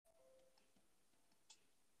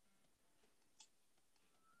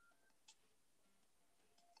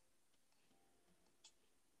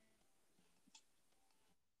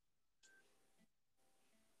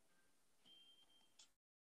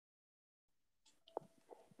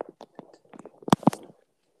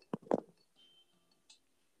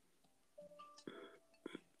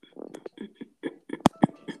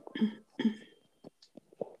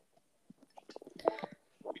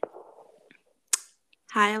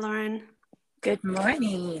Hi, Lauren. Good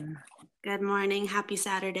morning. Good morning. Happy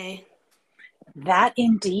Saturday. That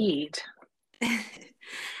indeed.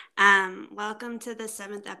 Welcome to the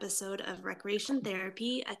 7th episode of Recreation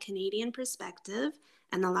Therapy, a Canadian Perspective,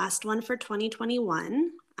 and the last one for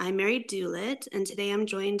 2021. I'm Mary Dewlett, and today I'm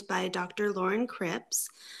joined by Dr. Lauren Cripps,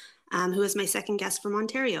 who is my second guest from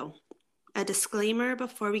Ontario. A disclaimer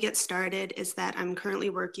before we get started is that I'm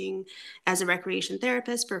currently working as a recreation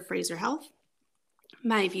therapist for Fraser Health.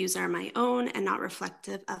 My views are my own and not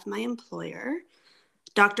reflective of my employer.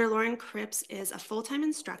 Dr. Lauren Cripps is a full-time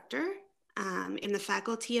instructor in the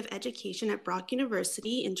Faculty of Education at Brock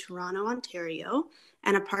University in Toronto, Ontario,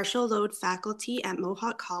 and a partial load faculty at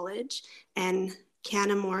Mohawk College and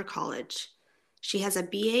Canmore College. She has a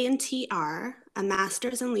BA in TR, a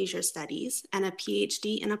Master's in Leisure Studies, and a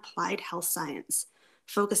PhD in Applied Health Science,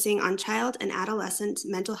 focusing on child and adolescent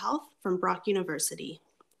mental health from Brock University.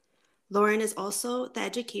 Lauren is also the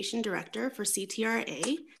Education Director for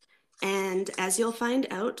CTRA, and as you'll find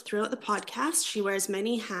out throughout the podcast, she wears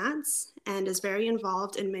many hats and is very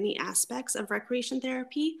involved in many aspects of recreation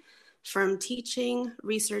therapy, from teaching,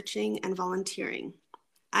 researching, and volunteering.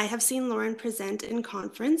 I have seen Lauren present in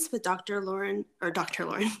conference with Dr. Colleen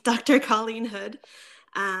Hood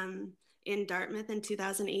in Dartmouth in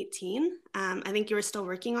 2018. I think you were still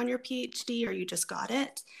working on your PhD or you just got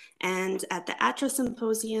it. And at the ATRA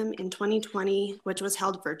Symposium in 2020, which was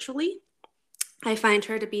held virtually. I find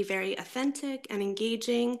her to be very authentic and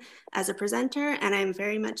engaging as a presenter, and I'm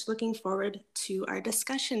very much looking forward to our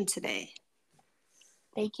discussion today.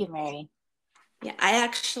 Thank you, Mary. Yeah, I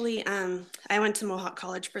went to Mohawk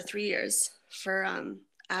College for 3 years for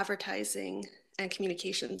advertising and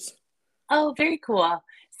communications. Oh, very cool.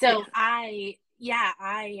 So yeah.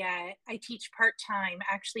 I teach part-time.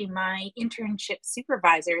 Actually, my internship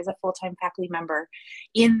supervisor is a full-time faculty member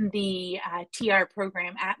in the TR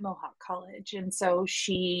program at Mohawk College. And so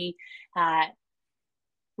she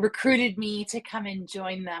recruited me to come and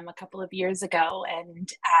join them a couple of years ago.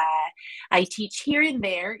 And I teach here and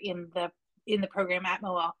there in the program at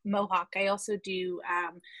Mohawk. I also do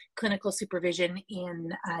clinical supervision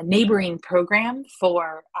in a neighboring program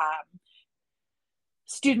for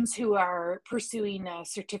students who are pursuing a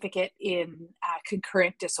certificate in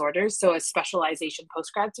concurrent disorders, so a specialization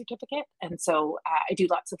postgrad certificate. And so I do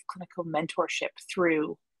lots of clinical mentorship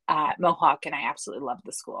through Mohawk, and I absolutely love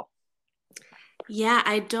the school. Yeah,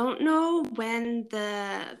 I don't know when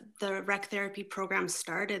the rec therapy program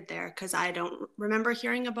started there because I don't remember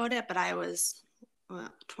hearing about it, but I was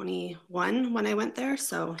 21 when I went there.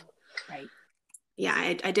 So right. Yeah,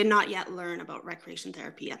 I did not yet learn about recreation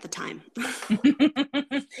therapy at the time.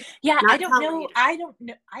 Yeah, I don't know.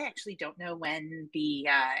 I actually don't know when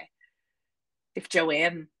if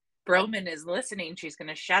Joanne Broman is listening, she's going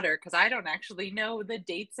to shudder because I don't actually know the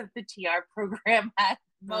dates of the TR program at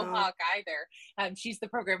Mohawk either. She's the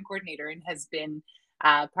program coordinator and has been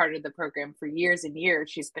part of the program for years and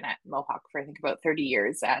years. She's been at Mohawk for I think about 30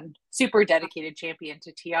 years and super dedicated champion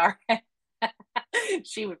to TR.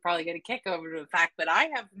 She would probably get a kick over the fact that I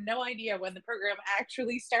have no idea when the program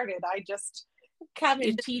actually started. I just come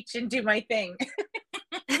and teach and do my thing.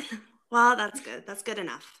 Well, that's good. That's good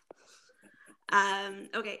enough.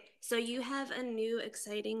 Okay, so you have a new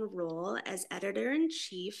exciting role as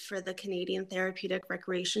editor-in-chief for the Canadian Therapeutic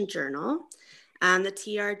Recreation Journal. The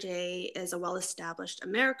TRJ is a well-established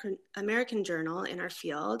American journal in our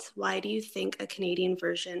field. Why do you think a Canadian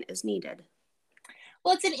version is needed?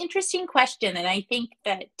 Well, it's an interesting question, and I think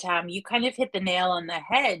that you kind of hit the nail on the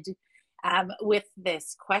head with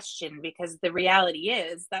this question, because the reality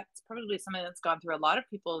is that's probably something that's gone through a lot of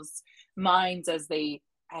people's minds as they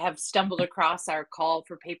have stumbled across our call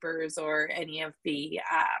for papers or any of the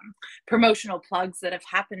promotional plugs that have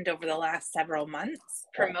happened over the last several months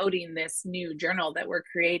promoting this new journal that we're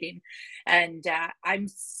creating. And I'm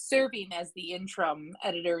serving as the interim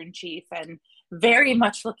editor-in-chief and very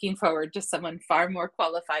much looking forward to someone far more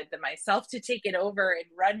qualified than myself to take it over and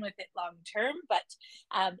run with it long term. But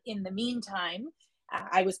in the meantime,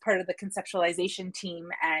 I was part of the conceptualization team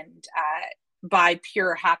and by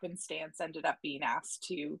pure happenstance ended up being asked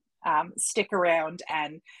to stick around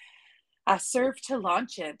and serve to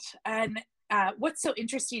launch it. And what's so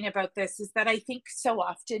interesting about this is that I think so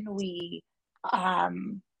often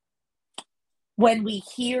when we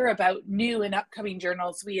hear about new and upcoming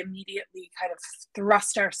journals, we immediately kind of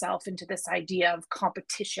thrust ourselves into this idea of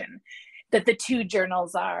competition, that the two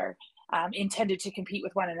journals are intended to compete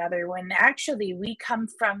with one another, when actually we come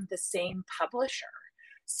from the same publisher.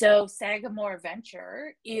 So Sagamore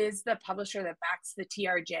Venture is the publisher that backs the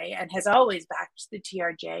TRJ and has always backed the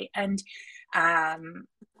TRJ. And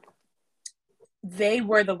they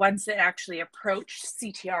were the ones that actually approached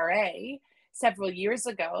CTRA several years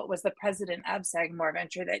ago. It was the president of Sagamore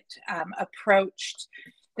Venture that approached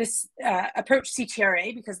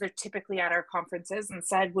CTRA, because they're typically at our conferences, and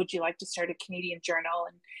said, would you like to start a Canadian journal?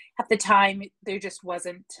 And at the time, there just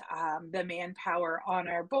wasn't the manpower on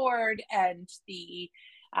our board and the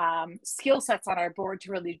skill sets on our board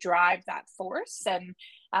to really drive that force. And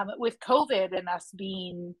with COVID and us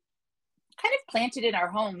being kind of planted in our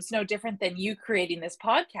homes, no different than you creating this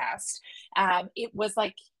podcast, it was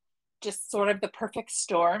like just sort of the perfect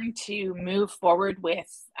storm to move forward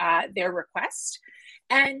with their request.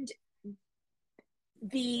 And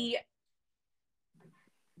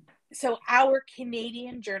so our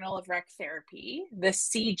Canadian Journal of Rec Therapy, the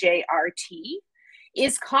CJRT,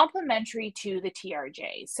 is complementary to the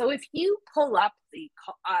TRJ. So if you pull up the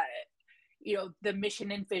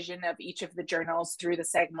mission and vision of each of the journals through the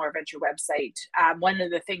Sagamore Venture website, one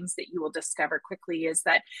of the things that you will discover quickly is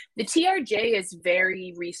that the TRJ is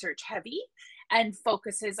very research heavy and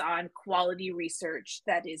focuses on quality research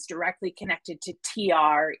that is directly connected to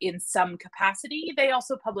TR in some capacity. They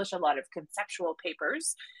also publish a lot of conceptual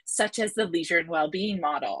papers, such as the leisure and well-being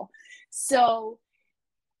model. So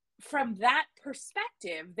from that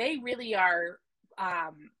perspective, they really are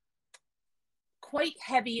quite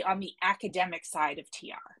heavy on the academic side of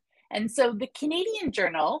TR. And so the Canadian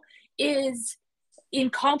Journal is in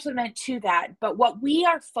complement to that, but what we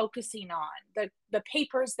are focusing on, the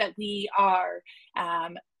papers that we are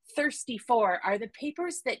thirsty for, are the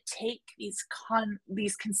papers that take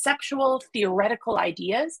these conceptual theoretical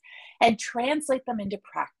ideas and translate them into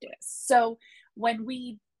practice. So when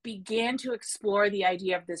we began to explore the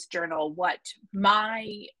idea of this journal, what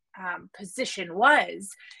my position was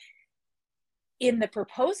in the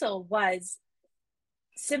proposal was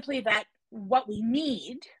simply that what we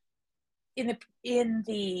need in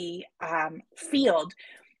the field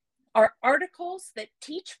are articles that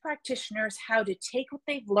teach practitioners how to take what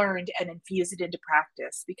they've learned and infuse it into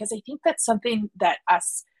practice, because I think that's something that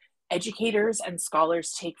us educators and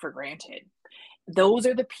scholars take for granted. Those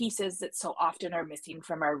are the pieces that so often are missing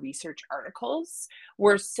from our research articles.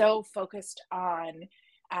 We're so focused on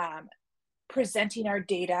presenting our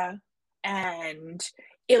data and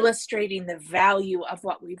illustrating the value of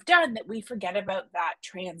what we've done that we forget about that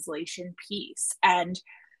translation piece. And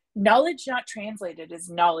knowledge not translated is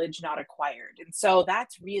knowledge not acquired. And so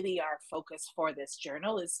that's really our focus for this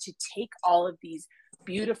journal, is to take all of these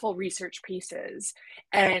beautiful research pieces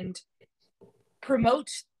and promote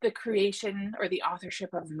the creation or the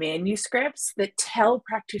authorship of manuscripts that tell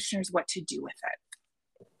practitioners what to do with it.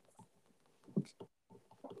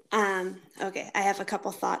 Okay, I have a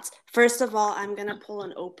couple thoughts. First of all, I'm going to pull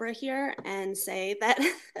an Oprah here and say that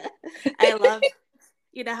I love,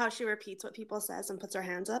 you know, how she repeats what people says and puts her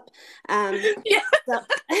hands up. Yeah. So,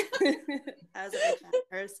 I was a big fan of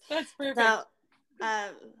hers. That's perfect. So,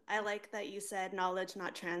 I like that you said knowledge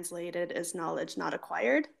not translated is knowledge not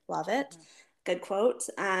acquired. Love it. Good quote.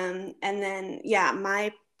 And then, yeah,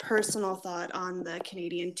 my personal thought on the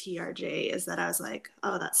Canadian TRJ is that I was like,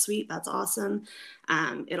 oh, that's sweet. That's awesome.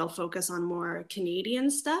 It'll focus on more Canadian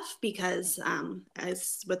stuff because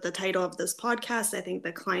as with the title of this podcast, I think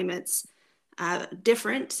the climate's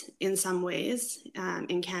different in some ways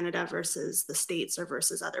in Canada versus the States or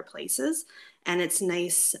versus other places. And it's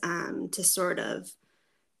nice to sort of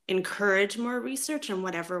encourage more research in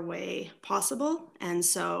whatever way possible. And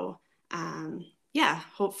so, yeah,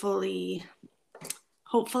 hopefully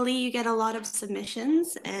you get a lot of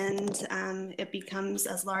submissions and it becomes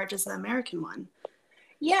as large as the American one.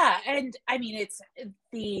 Yeah, and I mean, it's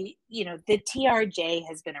the TRJ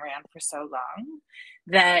has been around for so long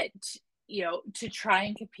that, to try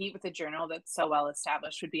and compete with a journal that's so well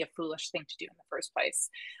established would be a foolish thing to do in the first place.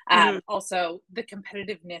 Also, the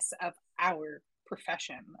competitiveness of our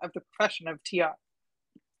profession, of the profession of TR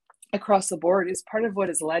across the board, is part of what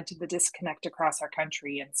has led to the disconnect across our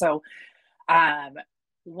country. And so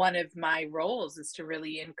one of my roles is to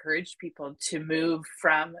really encourage people to move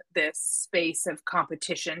from this space of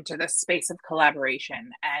competition to the space of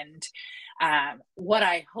collaboration. And what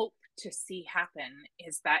I hope to see happen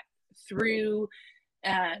is that through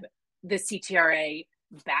the CTRA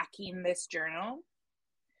backing this journal,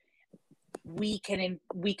 we can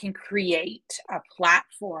create a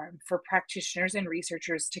platform for practitioners and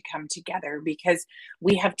researchers to come together, because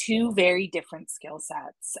we have two very different skill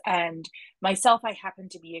sets. And myself, I happen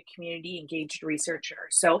to be a community engaged researcher.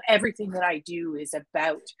 So everything that I do is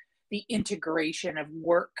about the integration of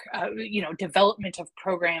work, development of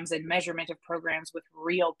programs and measurement of programs with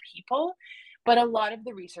real people. But a lot of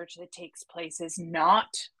the research that takes place is not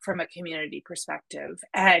from a community perspective.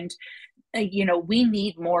 And we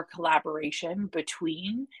need more collaboration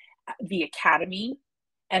between the academy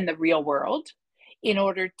and the real world in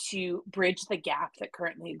order to bridge the gap that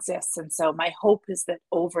currently exists. And so my hope is that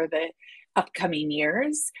over the upcoming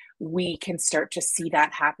years, we can start to see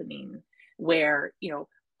that happening where,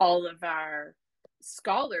 all of our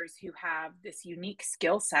scholars who have this unique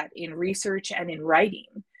skill set in research and in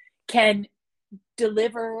writing can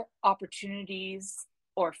deliver opportunities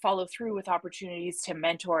or follow through with opportunities to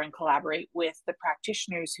mentor and collaborate with the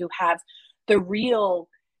practitioners who have the real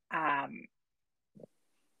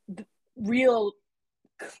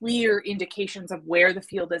clear indications of where the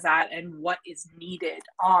field is at and what is needed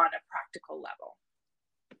on a practical level.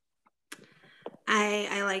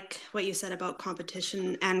 I like what you said about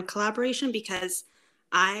competition and collaboration, because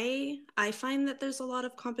I find that there's a lot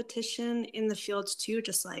of competition in the fields too,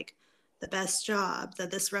 just like the best job,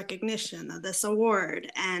 this recognition, this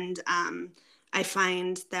award. And I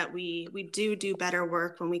find that we do better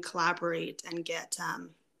work when we collaborate and get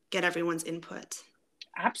everyone's input.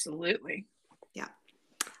 Absolutely. Yeah.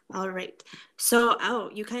 All right.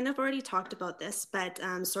 So, you kind of already talked about this, but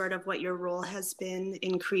sort of what your role has been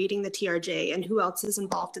in creating the TRJ and who else is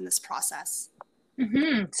involved in this process.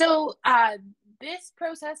 Mm-hmm. So this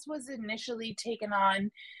process was initially taken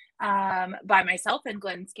on by myself and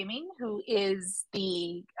Glenn Skimming, who is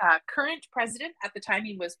the current president. At the time,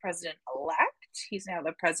 he was president-elect. He's now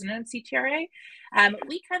the president of CTRA.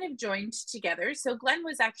 We kind of joined together. So Glenn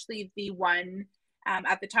was actually the one,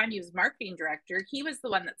 at the time he was marketing director, he was the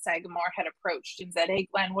one that Sagamore had approached and said, "Hey,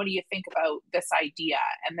 Glenn, what do you think about this idea?"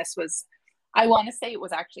 And this was, I want to say it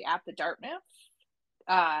was actually at the Dartmouth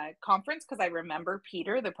conference, because I remember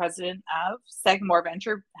Peter, the president of Sagamore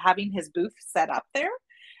Venture, having his booth set up there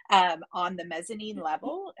on the mezzanine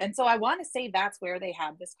level. And so I want to say that's where they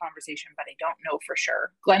had this conversation, but I don't know for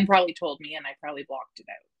sure. Glenn probably told me and I probably blocked it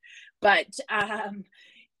out. But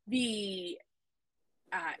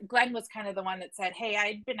Glenn was kind of the one that said, "Hey,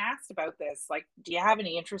 I'd been asked about this. Like, do you have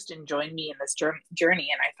any interest in joining me in this journey?"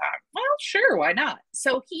 And I thought, well, sure, why not?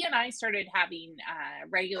 So he and I started having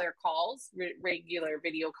regular calls, regular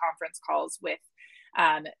video conference calls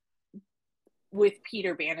with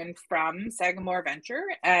Peter Bannon from Sagamore Venture.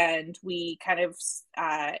 And we kind of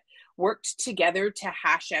worked together to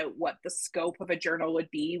hash out what the scope of a journal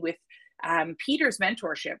would be with Peter's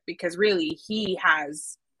mentorship, because really he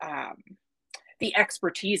has the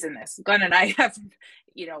expertise in this. Glenn and I have,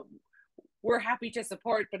 we're happy to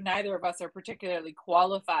support, but neither of us are particularly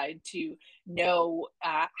qualified to know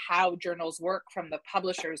how journals work from the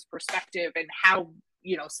publisher's perspective and how,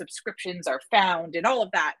 subscriptions are found and all of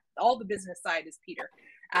that. All the business side is Peter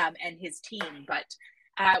and his team. But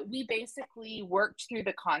we basically worked through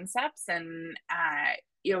the concepts and,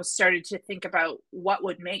 started to think about what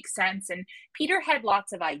would make sense. And Peter had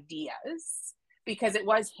lots of ideas, because it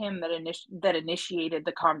was him that initiated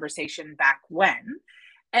the conversation back when.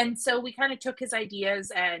 And so we kind of took his ideas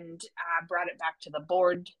and brought it back to the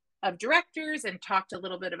board of directors and talked a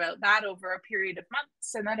little bit about that over a period of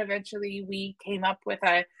months. And then eventually we came up with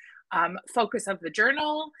a focus of the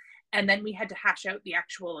journal. And then we had to hash out the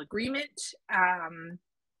actual agreement and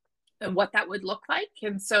what that would look like.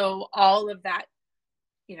 And so all of that,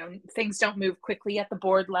 things don't move quickly at the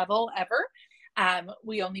board level ever.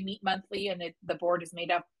 We only meet monthly, and the board is made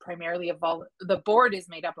up primarily of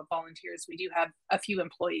volunteers. We do have a few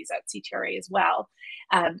employees at CTRA as well.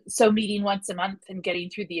 So meeting once a month and getting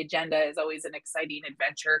through the agenda is always an exciting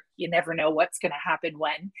adventure. You never know what's going to happen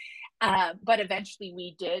when. But eventually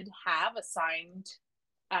we did have a signed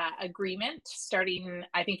agreement starting,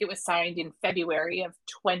 I think it was signed in February of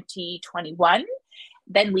 2021.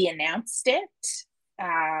 Then we announced it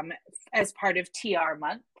as part of TR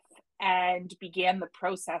month, and began the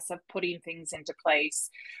process of putting things into place,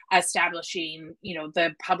 establishing,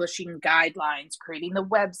 the publishing guidelines, creating the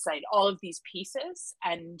website, all of these pieces.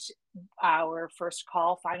 And our first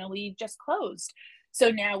call finally just closed. So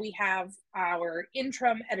now we have our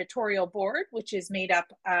interim editorial board, which is made up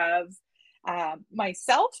of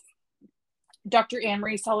myself, Dr.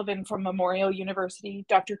 Anne-Marie Sullivan from Memorial University,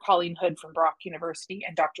 Dr. Colleen Hood from Brock University,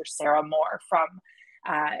 and Dr. Sarah Moore from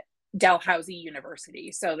Dalhousie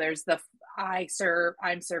University. So there's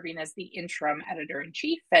I'm serving as the interim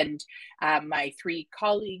editor-in-chief, and my three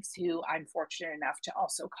colleagues, who I'm fortunate enough to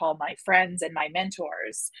also call my friends and my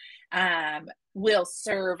mentors, will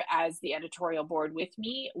serve as the editorial board with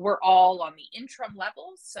me. We're all on the interim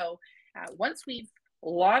level. So once we've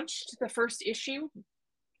launched the first issue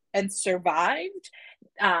and survived,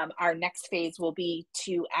 our next phase will be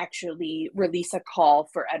to actually release a call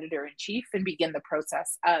for editor-in-chief and begin the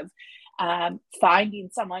process of finding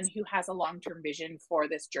someone who has a long-term vision for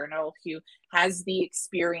this journal, who has the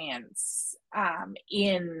experience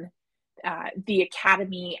in the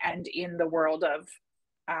academy and in the world of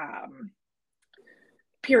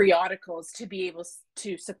periodicals to be able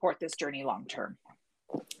to support this journey long term.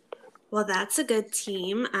 Well, that's a good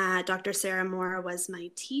team. Dr. Sarah Moore was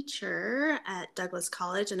my teacher at Douglas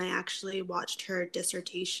College, and I actually watched her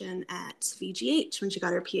dissertation at VGH when she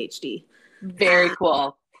got her PhD. Very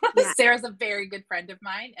cool. Yeah. Sarah's a very good friend of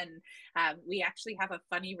mine, and we actually have a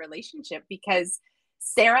funny relationship because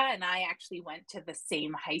Sarah and I actually went to the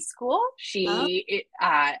same high school.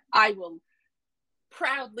 I will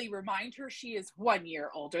proudly remind her she is 1 year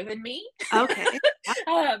older than me. Okay.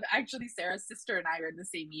 Actually, Sarah's sister and I were in the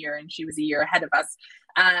same year, and she was a year ahead of us.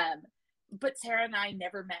 But Sarah and I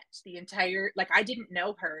never met I didn't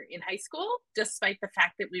know her in high school, despite the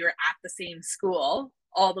fact that we were at the same school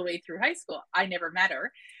all the way through high school. I never met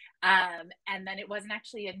her. And then it wasn't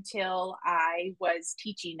actually until I was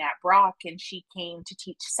teaching at Brock and she came to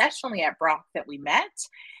teach sessionally at Brock that we met.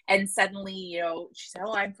 And suddenly, she said,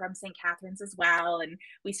 "Oh, I'm from St. Catharines as well." And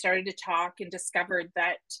we started to talk and discovered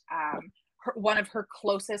that one of her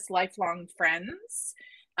closest lifelong friends,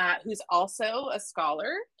 who's also a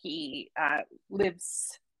scholar, he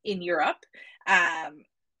lives in Europe.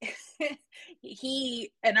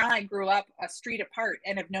 He and I grew up a street apart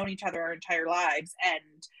and have known each other our entire lives.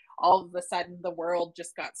 And all of a sudden the world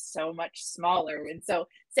just got so much smaller. And so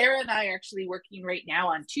Sarah and I are actually working right now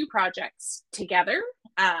on 2 projects together,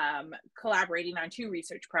 collaborating on 2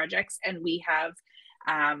 research projects. And we have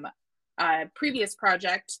a previous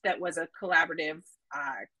project that was a collaborative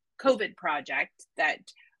COVID project that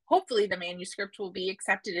hopefully the manuscript will be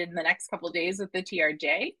accepted in the next couple of days with the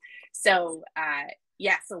TRJ. So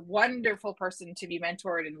yes, a wonderful person to be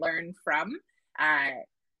mentored and learn from,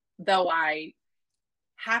 though I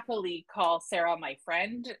happily call Sarah my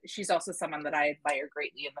friend. She's also someone that I admire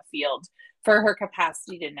greatly in the field for her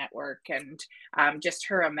capacity to network and just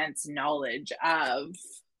her immense knowledge of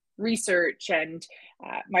research, and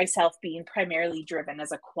myself being primarily driven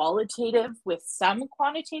as a qualitative with some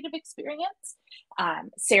quantitative experience.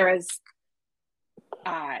 Sarah's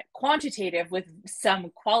quantitative with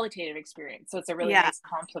some qualitative experience. So it's a really nice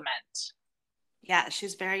complement. Yeah,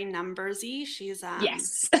 she's very numbersy. She's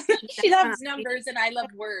yes, she loves numbers and I love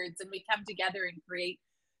words, and we come together and create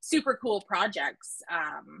super cool projects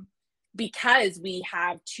because we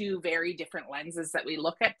have 2 very different lenses that we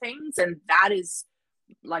look at things, and that is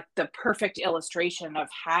like the perfect illustration of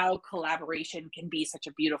how collaboration can be such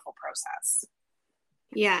a beautiful process.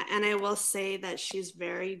 Yeah, and I will say that she's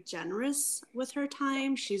very generous with her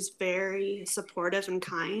time. She's very supportive and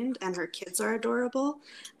kind, and her kids are adorable.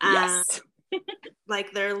 Yes.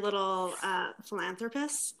 Like they're little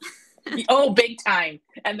philanthropists. Oh, big time.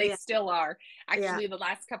 And they still are. Actually, the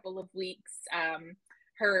last couple of weeks,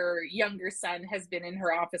 her younger son has been in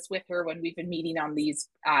her office with her when we've been meeting on these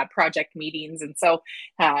project meetings. And so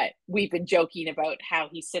we've been joking about how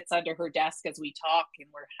he sits under her desk as we talk, and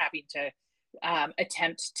we're having to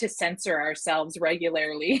attempt to censor ourselves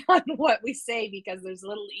regularly on what we say because there's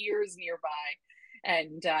little ears nearby.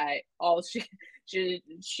 And all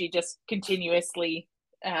she just continuously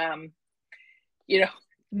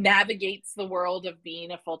navigates the world of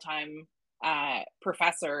being a full-time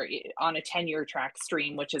professor on a tenure track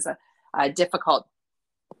stream, which is a difficult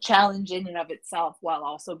challenge in and of itself, while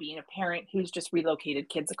also being a parent who's just relocated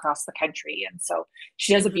kids across the country. And so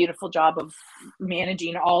she does a beautiful job of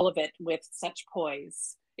managing all of it with such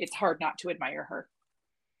poise. It's hard not to admire her.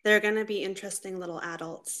 They're going to be interesting little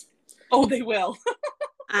adults. Oh, they will.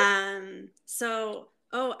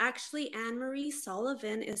 Actually, Anne-Marie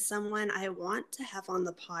Sullivan is someone I want to have on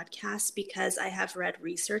the podcast because I have read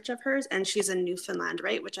research of hers, and she's in Newfoundland,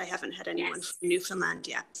 right? Which I haven't had anyone from Newfoundland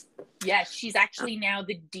yet. Yes, she's actually now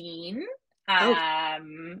the dean.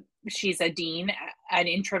 She's a dean, an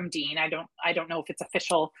interim dean. I don't know if it's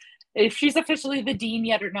official, if she's officially the dean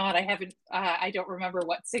yet or not. I don't remember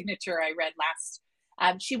what signature I read last.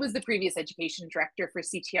 She was the previous education director for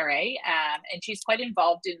CTRA, and she's quite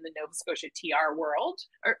involved in the Nova Scotia TR world,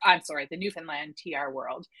 the Newfoundland TR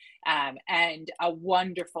world, and a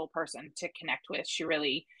wonderful person to connect with. She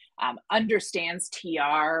really understands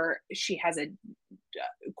TR. She has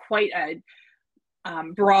quite a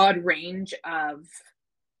broad range of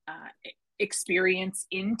experience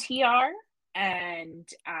in TR, and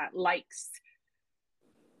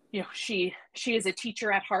she is a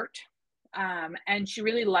teacher at heart. And she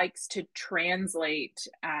really likes to translate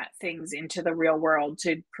things into the real world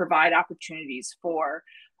to provide opportunities for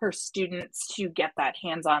her students to get that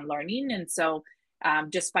hands-on learning. And so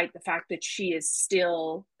despite the fact that she has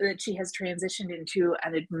transitioned into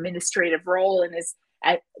an administrative role and is,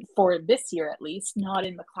 for this year at least, not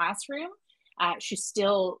in the classroom. She's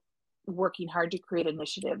still working hard to create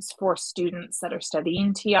initiatives for students that are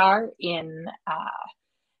studying TR in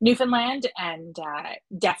Newfoundland, and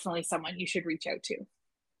definitely someone you should reach out to.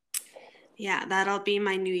 Yeah, that'll be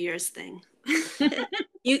my New Year's thing.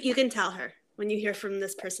 You can tell her when you hear from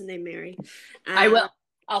this person named Mary. I will.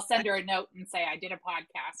 I'll send her a note and say I did a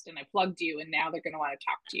podcast and I plugged you, and now they're going to want to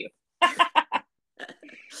talk to you.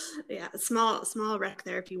 Yeah, small rec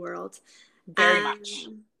therapy world. Very much.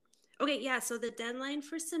 Okay, yeah, so the deadline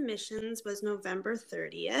for submissions was November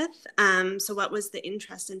 30th. So what was the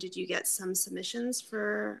interest, and did you get some submissions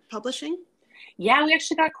for publishing? Yeah, we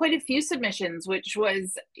actually got quite a few submissions, which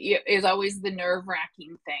is always the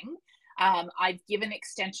nerve-wracking thing. I've given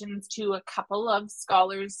extensions to a couple of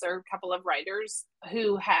scholars or a couple of writers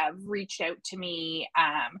who have reached out to me.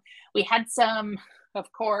 We had some,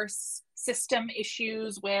 of course, system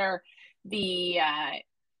issues where the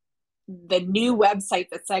new website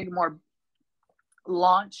that Sagamore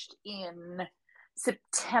launched in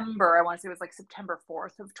September, I want to say it was like September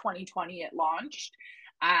 4th of 2020 it launched,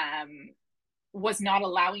 was not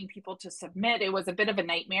allowing people to submit. It was a bit of a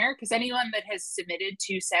nightmare because anyone that has submitted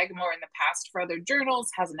to Sagamore in the past for other journals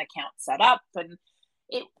has an account set up, and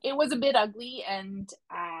it was a bit ugly, and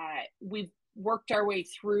we've worked our way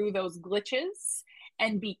through those glitches.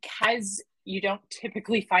 And because you don't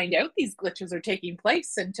typically find out these glitches are taking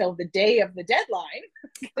place until the day of the deadline,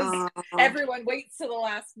 because everyone waits to the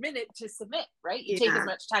last minute to submit, right? You take as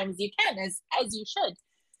much time as you can, as you should.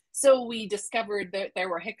 So we discovered that there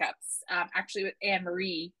were hiccups. Actually, with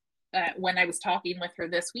Anne-Marie, when I was talking with her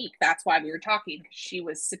this week, that's why we were talking, because she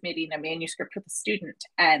was submitting a manuscript with a student,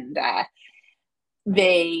 and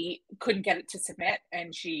they couldn't get it to submit,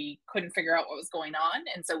 and she couldn't figure out what was going on.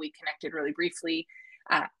 And so we connected really briefly.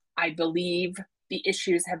 I believe the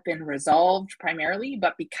issues have been resolved primarily,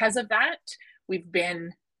 but because of that, we've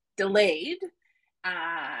been delayed.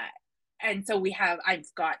 And so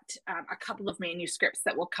I've got a couple of manuscripts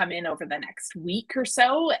that will come in over the next week or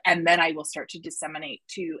so, and then I will start to disseminate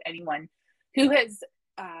to anyone who has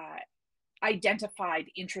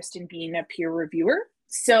identified interest in being a peer reviewer.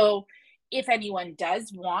 So if anyone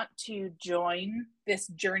does want to join this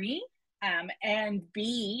journey and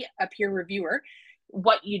be a peer reviewer,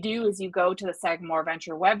 what you do is you go to the Sagamore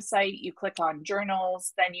Venture website, you click on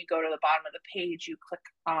journals, then you go to the bottom of the page, you click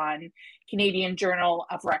on Canadian Journal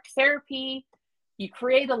of Rec Therapy, you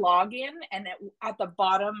create a login, and at the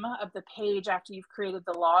bottom of the page, after you've created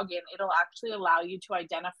the login, it'll actually allow you to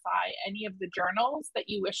identify any of the journals that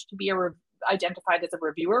you wish to be identified as a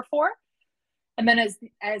reviewer for. And then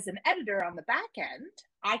as an editor on the back end,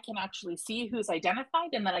 I can actually see who's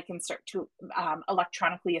identified, and then I can start to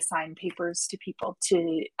electronically assign papers to people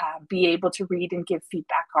to be able to read and give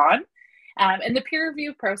feedback on. And the peer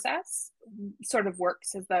review process sort of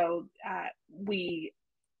works as though we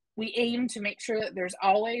aim to make sure that there's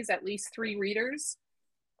always at least 3 readers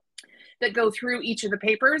that go through each of the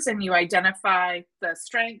papers, and you identify the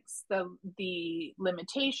strengths, the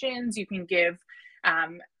limitations. You can give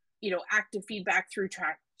active feedback through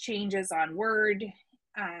track changes on Word.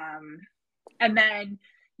 And then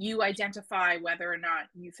you identify whether or not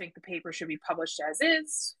you think the paper should be published as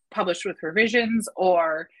is, published with revisions,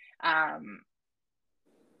 or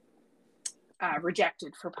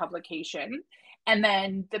rejected for publication. And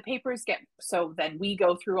then the papers then we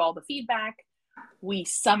go through all the feedback, we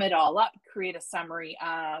sum it all up, create a summary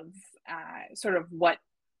of sort of what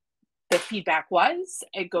the feedback was.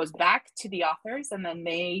 It goes back to the authors, and then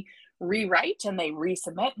they rewrite and they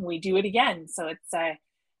resubmit, and we do it again. So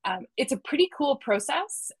it's a pretty cool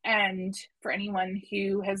process. And for anyone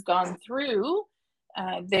who has gone through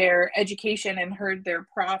their education and heard their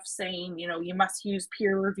prof saying, you must use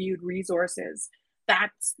peer-reviewed resources,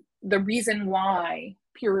 that's the reason why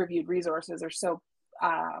peer-reviewed resources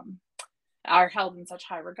are held in such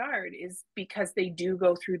high regard, is because they do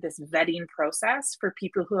go through this vetting process for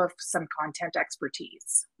people who have some content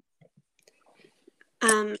expertise.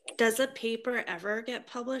 Does a paper ever get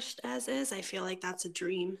published as is? I feel like that's a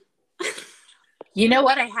dream. You know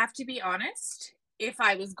what? I have to be honest. If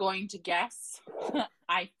I was going to guess,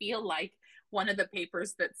 I feel like one of the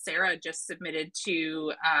papers that Sarah just submitted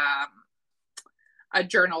to a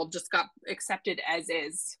journal just got accepted as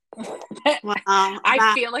is. Wow.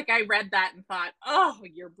 I feel like I read that and thought, oh,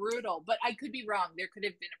 you're brutal. But I could be wrong. There could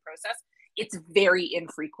have been a process. It's very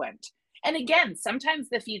infrequent. And again, sometimes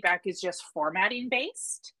the feedback is just formatting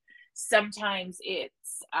based. Sometimes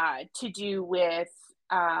it's to do with,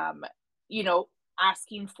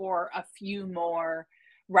 asking for a few more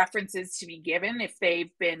references to be given. If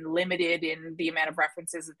they've been limited in the amount of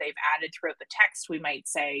references that they've added throughout the text, we might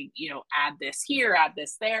say, add this here, add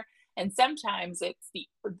this there. And sometimes it's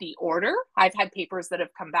the order. I've had papers that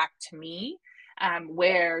have come back to me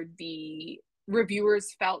where the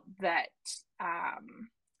reviewers felt that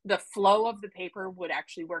the flow of the paper would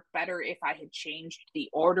actually work better if I had changed the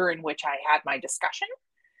order in which I had my discussion.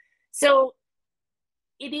 So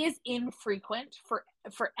it is infrequent for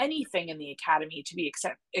anything in the academy to be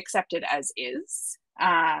accepted as is,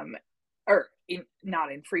 not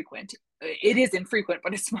infrequent. It is infrequent,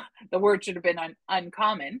 but the word should have been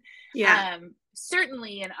uncommon. Yeah.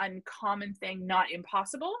 Certainly an uncommon thing, not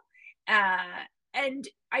impossible. And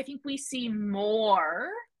I think we see more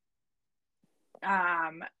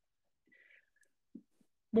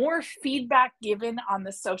feedback given on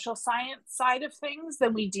the social science side of things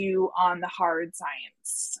than we do on the hard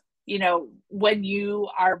science. When you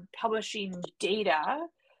are publishing data,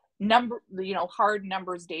 hard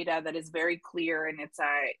numbers data that is very clear, and it's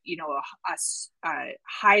a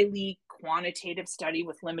highly quantitative study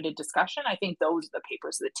with limited discussion, I think those are the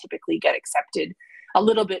papers that typically get accepted a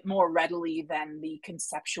little bit more readily than the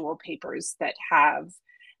conceptual papers that have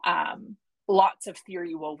lots of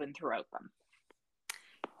theory woven throughout them.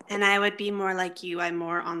 And I would be more like you. I'm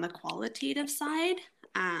more on the qualitative side,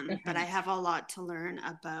 but I have a lot to learn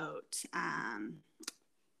about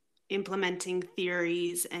implementing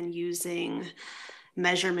theories and using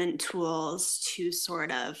measurement tools to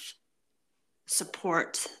sort of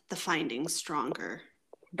support the findings stronger.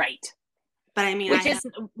 Right. But I mean,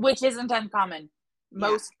 which isn't uncommon.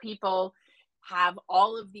 Most people have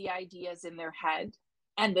all of the ideas in their head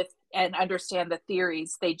and understand the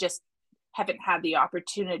theories. They just haven't had the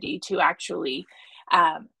opportunity to actually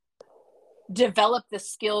develop the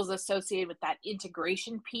skills associated with that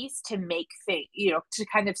integration piece to make things, to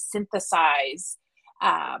kind of synthesize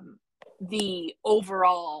the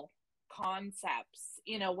overall concepts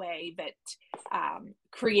in a way that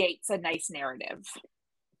creates a nice narrative.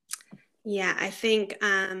 Yeah, I think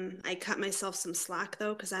I cut myself some slack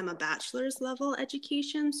though, because I'm a bachelor's level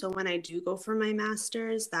education. So when I do go for my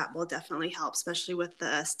master's, that will definitely help, especially with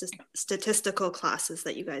the statistical classes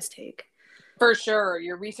that you guys take. For sure.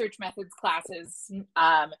 Your research methods classes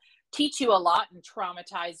teach you a lot and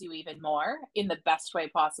traumatize you even more in the best way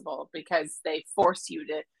possible, because they force you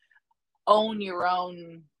to own your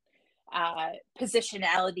own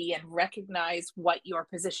positionality and recognize what your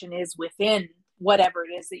position is within whatever it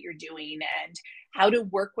is that you're doing, and how to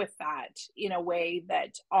work with that in a way that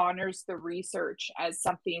honors the research as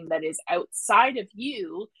something that is outside of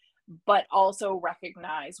you, but also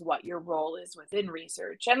recognize what your role is within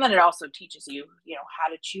research. And then it also teaches you, how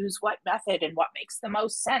to choose what method and what makes the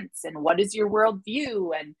most sense and what is your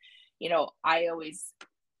worldview. And, I always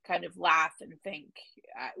kind of laugh and think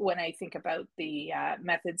when I think about the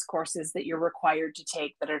methods courses that you're required to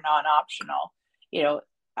take that are non-optional,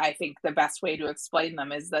 I think the best way to explain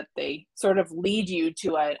them is that they sort of lead you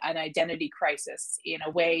to an identity crisis in a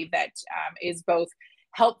way that is both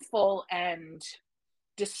helpful and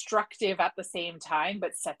destructive at the same time,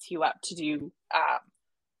 but sets you up to do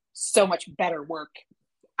so much better work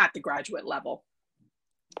at the graduate level.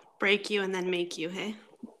 Break you and then make you, hey?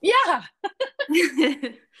 Yeah.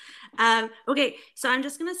 Okay, so I'm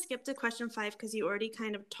just going to skip to question 5 because you already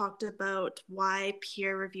kind of talked about why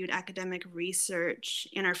peer-reviewed academic research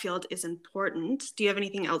in our field is important. Do you have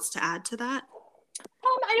anything else to add to that?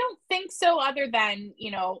 I don't think so, other than,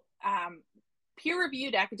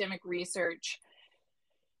 peer-reviewed academic research,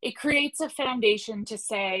 it creates a foundation to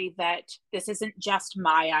say that this isn't just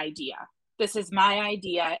my idea. This is my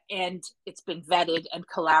idea, and it's been vetted and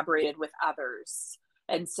collaborated with others.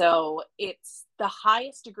 And so it's the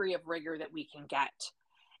highest degree of rigor that we can get.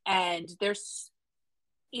 And there's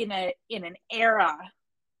in an era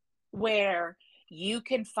where you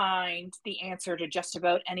can find the answer to just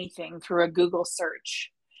about anything through a Google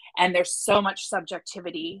search, and there's so much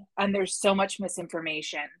subjectivity and there's so much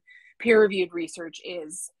misinformation. Peer-reviewed research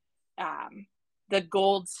is the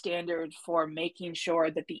gold standard for making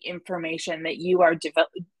sure that the information that you are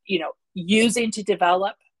using to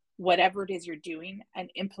develop whatever it is you're doing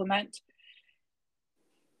and implement,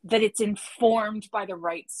 that it's informed by the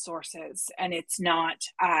right sources and it's not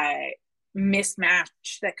a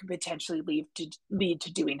mismatch that could potentially lead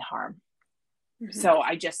to doing harm. Mm-hmm. So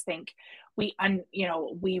I just think I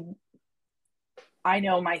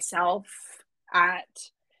know myself at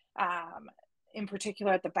in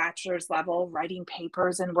particular at the bachelor's level, writing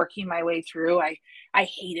papers and working my way through. I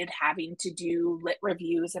hated having to do lit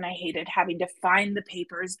reviews, and I hated having to find the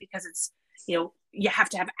papers because it's, you have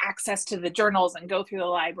to have access to the journals and go through the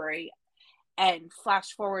library. And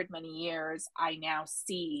flash forward many years, I now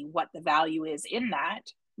see what the value is in that.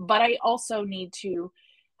 But I also need to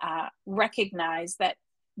recognize that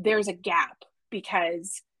there's a gap,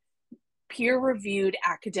 because peer-reviewed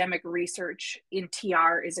academic research in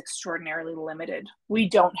TR is extraordinarily limited. We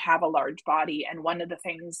don't have a large body. And one of the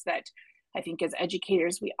things that I think as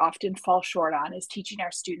educators we often fall short on is teaching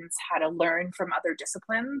our students how to learn from other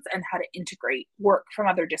disciplines and how to integrate work from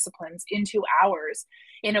other disciplines into ours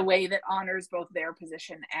in a way that honors both their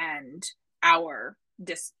position and our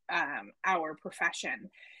profession.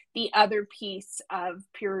 The other piece of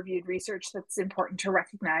peer-reviewed research that's important to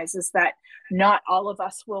recognize is that not all of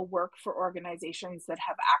us will work for organizations that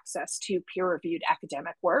have access to peer-reviewed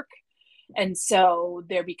academic work. And so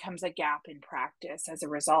there becomes a gap in practice as a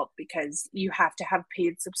result, because you have to have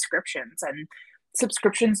paid subscriptions, and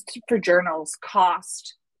subscriptions for journals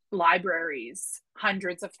cost libraries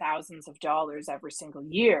hundreds of thousands of dollars every single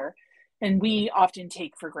year. And we often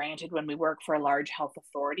take for granted, when we work for a large health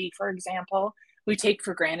authority, for example, we take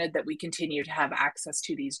for granted that we continue to have access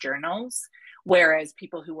to these journals, whereas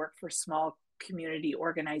people who work for small community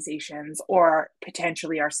organizations or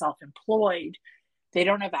potentially are self-employed,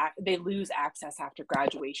 they lose access after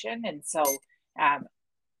graduation. And so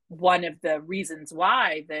one of the reasons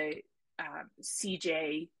why the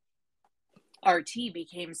CJRT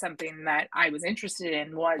became something that I was interested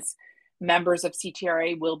in was members of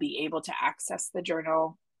CTRA will be able to access the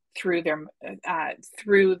journal through their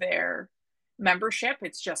membership.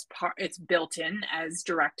 It's built in as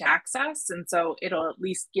direct access. And so it'll at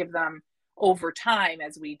least give them, over time,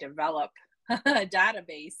 as we develop a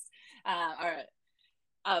database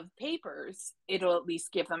of papers, it'll at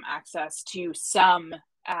least give them access to some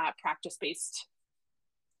practice-based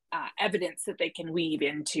evidence that they can weave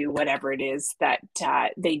into whatever it is that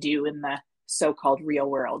they do in the so-called real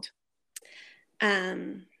world.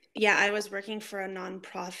 Yeah, I was working for a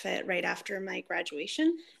nonprofit right after my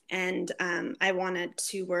graduation, and I wanted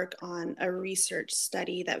to work on a research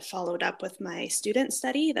study that followed up with my student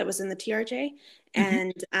study that was in the TRJ. Mm-hmm.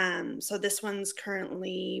 And so this one's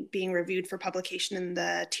currently being reviewed for publication in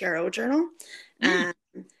the TRO journal.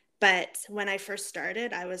 But when I first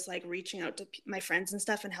started, I was like reaching out to my friends and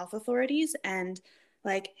stuff in health authorities and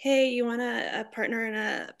like, hey, you want to partner in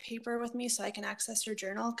a paper with me so I can access your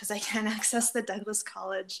journal? Because I can't access the Douglas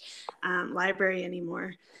College library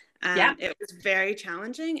anymore. It was very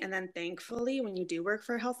challenging. And then thankfully, when you do work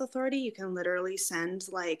for a health authority, you can literally send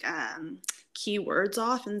like keywords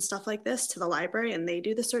off and stuff like this to the library, and they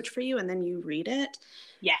do the search for you, and then you read it.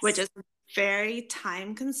 Yes. Which is a very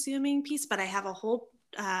time consuming piece, but I have a whole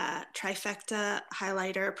trifecta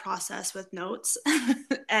highlighter process with notes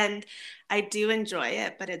and I do enjoy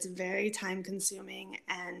it, but it's very time consuming,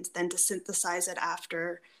 and then to synthesize it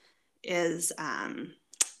after is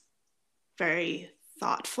very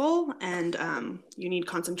thoughtful, and you need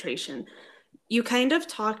concentration. You kind of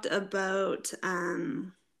talked about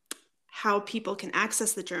how people can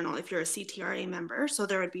access the journal if you're a CTRA member. So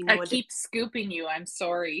there would be no... I keep scooping you. I'm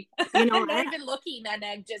sorry. You know, I'm not even looking,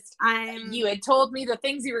 and you had told me the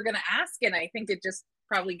things you were going to ask, and I think it just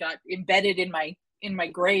probably got embedded in my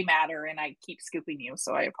gray matter, and I keep scooping you.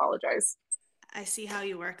 So I apologize. I see how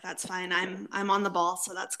you work. That's fine. I'm on the ball,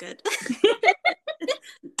 so that's good.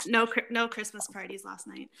 No Christmas parties last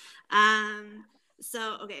night.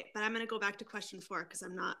 So, okay, but I'm going to go back to question 4 because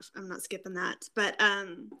I'm not skipping that. But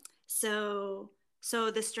so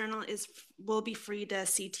this journal will be free to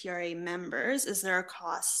CTRA members. Is there a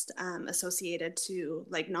cost associated to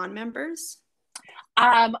like non-members?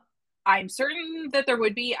 I'm certain that there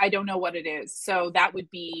would be. I don't know what it is. So that would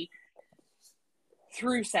be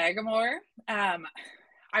through Sagamore. I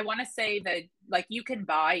want to say that like you can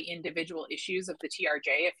buy individual issues of the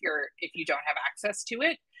TRJ if you don't have access to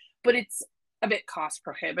it, but it's a bit cost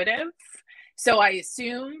prohibitive. So I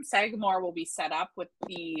assume Sagamore will be set up with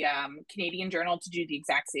the Canadian Journal to do the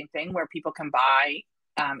exact same thing, where people can buy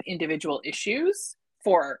individual issues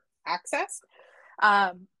for access.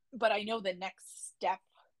 But I know the next step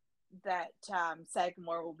that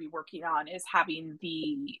Sagamore will be working on is having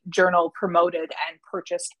the journal promoted and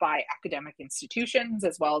purchased by academic institutions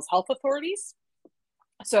as well as health authorities.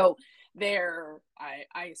 So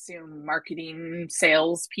I assume marketing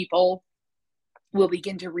sales people will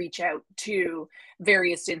begin to reach out to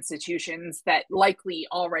various institutions that likely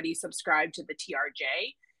already subscribe to the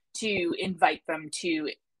TRJ to invite them to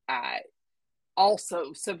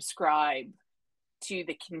also subscribe to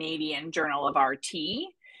the Canadian Journal of RT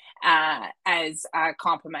as a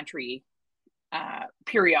complimentary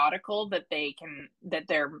periodical that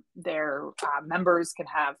their members can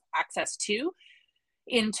have access to.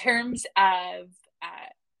 In terms of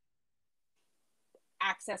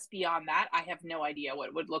access beyond that, I have no idea what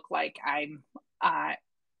it would look like.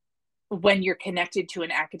 When you're connected to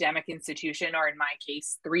an academic institution, or in my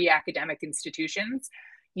case, 3 academic institutions,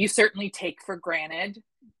 you certainly take for granted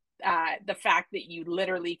the fact that you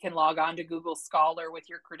literally can log on to Google Scholar with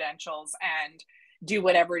your credentials and do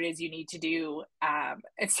whatever it is you need to do.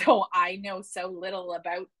 And so I know so little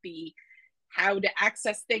about how to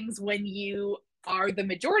access things when you are the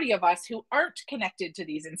majority of us who aren't connected to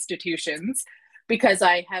these institutions, because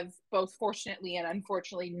I have both fortunately and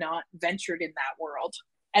unfortunately not ventured in that world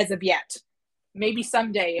as of yet. Maybe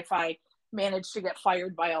someday if I manage to get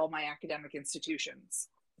fired by all my academic institutions.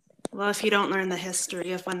 Well, if you don't learn the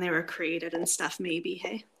history of when they were created and stuff, maybe,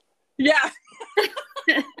 hey? Yeah.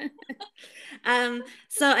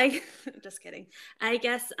 So I just kidding. I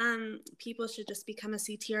guess people should just become a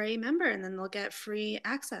CTRA member and then they'll get free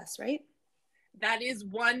access, right? That is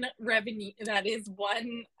one revenue. That is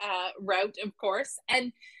one route, of course.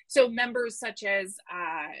 And so members such as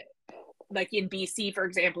like in BC, for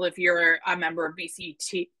example, if you're a member of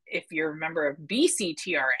BCTRA,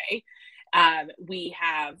 we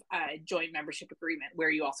have a joint membership agreement where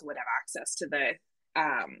you also would have access to the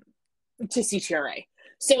to CTRA.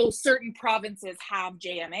 So certain provinces have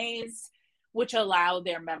JMAs, which allow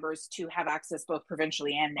their members to have access both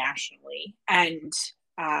provincially and nationally. And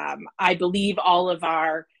I believe all of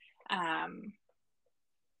our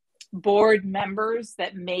board members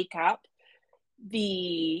that make up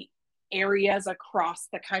the areas across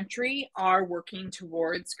the country are working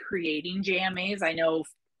towards creating JMAs. I know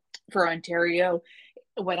for Ontario,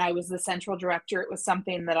 when I was the central director, it was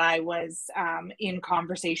something that I was in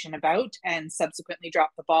conversation about and subsequently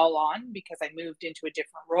dropped the ball on because I moved into a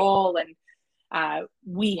different role. And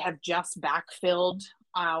we have just backfilled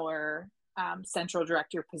our central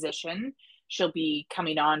director position. She'll be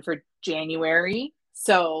coming on for January.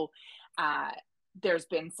 So there's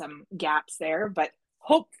been some gaps there, but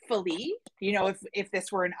hopefully, if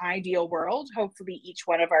this were an ideal world, hopefully each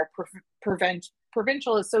one of our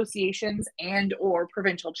provincial associations and or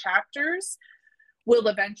provincial chapters will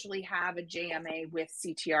eventually have a JMA with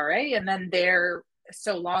CTRA. And then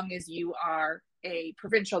so long as you are a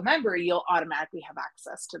provincial member, you'll automatically have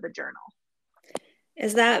access to the journal.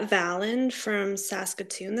 Is that Valen from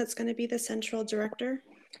Saskatoon that's going to be the central director?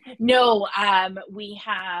 No, we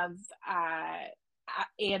have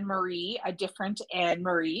Anne-Marie, a different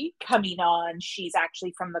Anne-Marie coming on. She's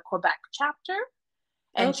actually from the Quebec chapter,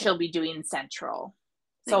 and okay. She'll be doing central.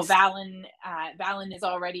 Nice. So Valen is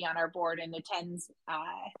already on our board and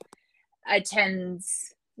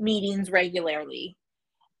attends meetings regularly.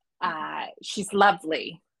 She's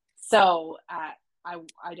lovely. So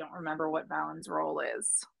I don't remember what Valen's role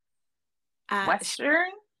is.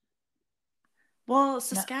 Western? Well,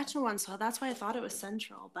 Saskatchewan, so that's why I thought it was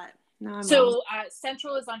central, but no, I'm so wrong.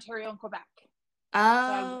 Central is Ontario and Quebec.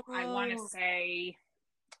 Oh. So I want to say,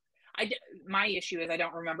 my issue is I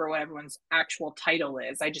don't remember what everyone's actual title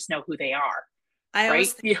is. I just know who they are.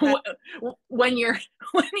 Right? When you're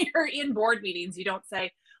in board meetings, you don't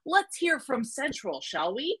say, "Let's hear from Central,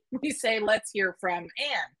 shall we?" We say, "Let's hear from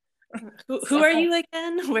Anne." Who are you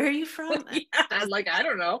again? Where are you from? Yeah, I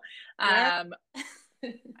don't know.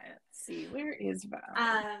 Let's see, where is Val?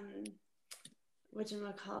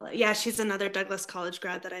 Whatchamacallit? Yeah, she's another Douglas College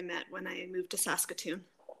grad that I met when I moved to Saskatoon.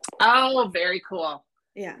 Oh, very cool.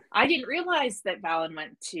 Yeah. I didn't realize that Valen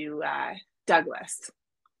went to Douglas.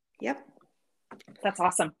 Yep. That's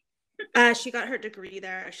awesome. She got her degree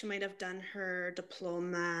there. She might have done her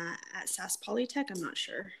diploma at Sask Polytech. I'm not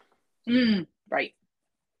sure. Right.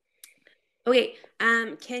 Okay.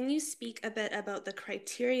 Can you speak a bit about the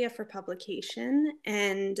criteria for publication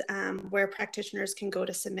and where practitioners can go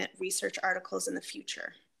to submit research articles in the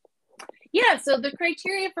future? Yeah, so the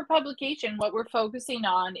criteria for publication, what we're focusing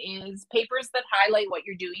on is papers that highlight what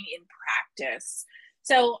you're doing in practice.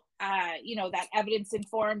 So, that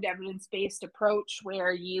evidence-informed, evidence-based approach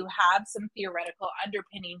where you have some theoretical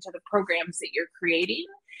underpinning to the programs that you're creating,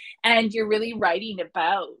 and you're really writing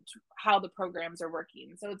about how the programs are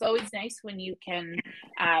working. So it's always nice when you can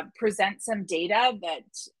present some data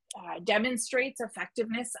that demonstrates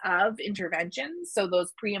effectiveness of interventions. So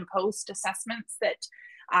those pre and post assessments that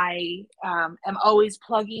I am always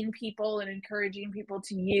plugging people and encouraging people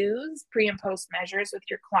to use pre and post measures with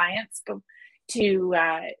your clients, but to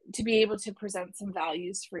be able to present some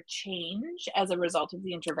values for change as a result of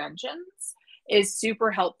the interventions. is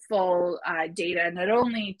super helpful data, not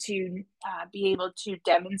only to be able to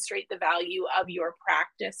demonstrate the value of your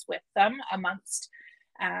practice with them amongst,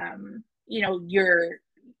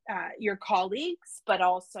 your colleagues, but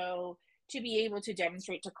also to be able to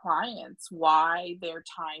demonstrate to clients why their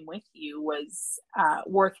time with you was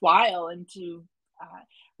worthwhile, and to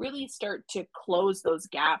really start to close those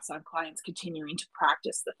gaps on clients continuing to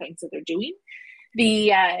practice the things that they're doing.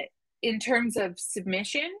 In terms of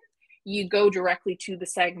submission, you go directly to the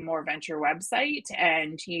Sagamore Venture website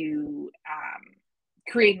and you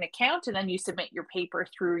create an account, and then you submit your paper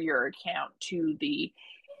through your account to the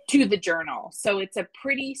journal. So it's a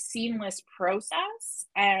pretty seamless process.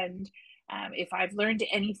 And if I've learned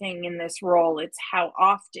anything in this role, it's how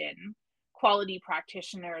often quality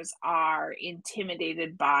practitioners are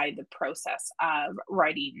intimidated by the process of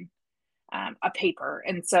writing a paper.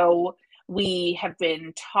 And so we have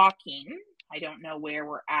been talking, I don't know where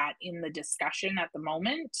we're at in the discussion at the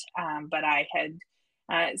moment, but I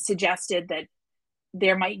had suggested that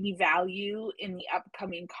there might be value in the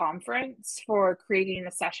upcoming conference for creating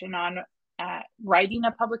a session on writing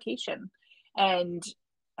a publication. And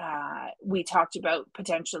we talked about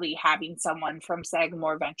potentially having someone from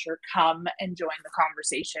Sagamore Venture come and join the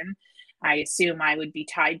conversation. I assume I would be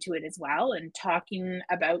tied to it as well, and talking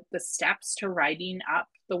about the steps to writing up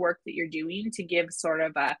the work that you're doing, to give sort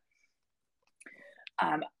of a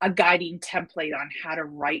guiding template on how to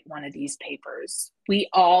write one of these papers. We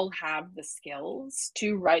all have the skills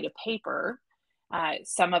to write a paper.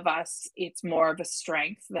 Some of us, it's more of a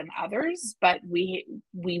strength than others, but we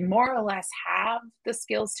more or less have the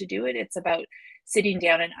skills to do it. It's about sitting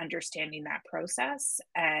down and understanding that process,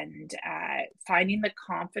 and finding the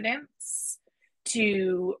confidence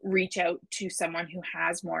to reach out to someone who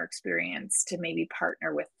has more experience to maybe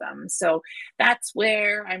partner with them. So that's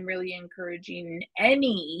where I'm really encouraging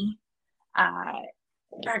any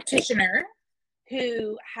practitioner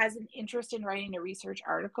who has an interest in writing a research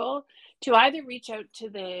article to either reach out to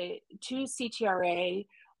CTRA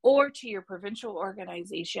or to your provincial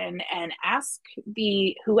organization and ask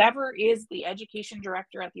whoever is the education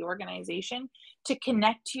director at the organization to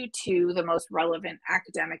connect you to the most relevant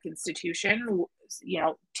academic institution,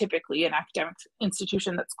 typically an academic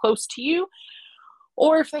institution that's close to you,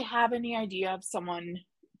 or if they have any idea of someone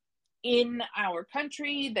in our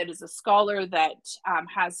country that is a scholar that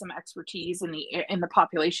has some expertise in the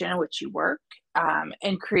population in which you work,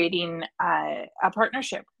 and creating a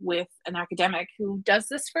partnership with an academic who does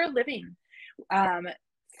this for a living.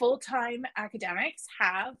 Full-time academics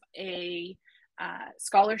have a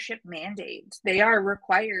scholarship mandate. They are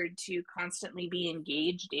required to constantly be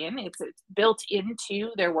engaged in. It's built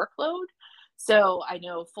into their workload. So I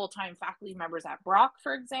know full-time faculty members at Brock,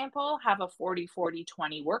 for example, have a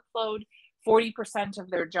 40-40-20 workload. 40%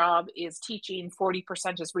 of their job is teaching,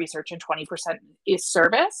 40% is research, and 20% is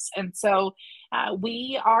service. And so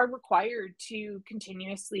we are required to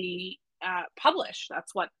continuously publish.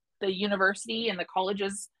 That's what the university and the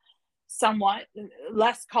colleges, somewhat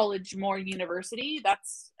less college, more university,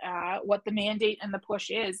 that's what the mandate and the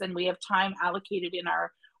push is. And we have time allocated in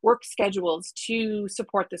our work schedules to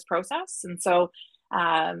support this process. And so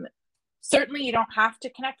certainly you don't have to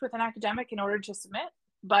connect with an academic in order to submit,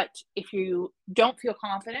 but if you don't feel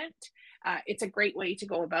confident, it's a great way to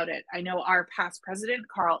go about it. I know our past president,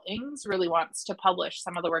 Carl Ings, really wants to publish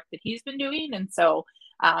some of the work that he's been doing. And so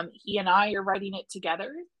he and I are writing it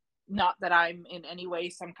together. Not that I'm in any way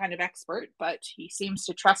some kind of expert, but he seems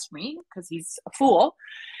to trust me because he's a fool.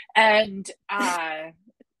 And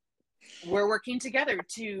we're working together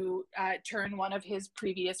to turn one of his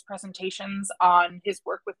previous presentations on his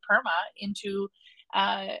work with PERMA into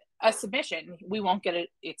a submission. We won't get it.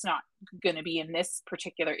 It's not going to be in this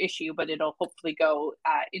particular issue, but it'll hopefully go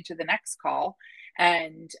into the next call.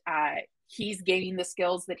 And he's gaining the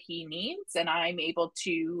skills that he needs, and I'm able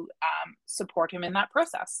to support him in that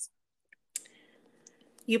process.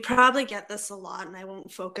 You probably get this a lot, and I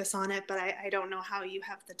won't focus on it, but I don't know how you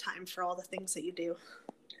have the time for all the things that you do.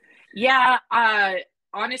 Yeah,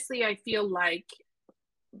 honestly, I feel like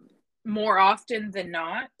more often than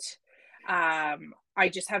not, I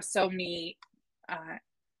just have so many,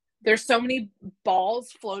 there's so many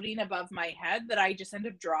balls floating above my head that I just end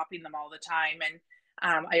up dropping them all the time. And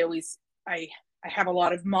I have a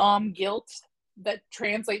lot of mom guilt that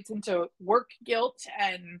translates into work guilt.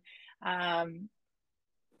 And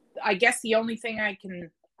I guess the only thing I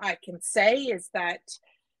can say is that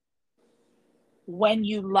when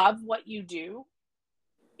you love what you do,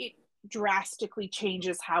 it drastically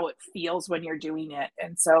changes how it feels when you're doing it.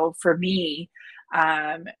 And so for me,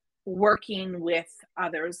 working with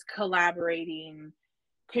others, collaborating,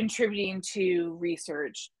 contributing to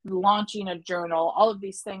research, launching a journal, all of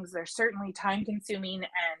these things, they're certainly time consuming,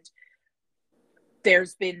 and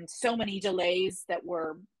there's been so many delays that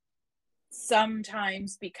were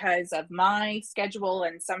sometimes because of my schedule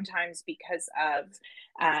and sometimes because of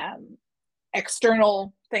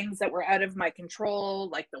external things that were out of my control,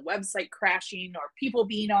 like the website crashing or people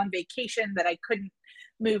being on vacation that I couldn't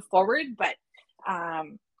move forward. But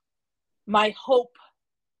my hope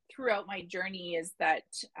throughout my journey is that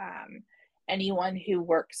anyone who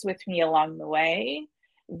works with me along the way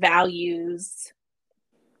values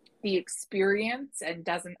the experience and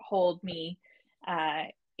doesn't hold me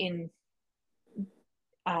in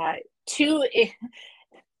too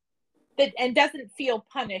and doesn't feel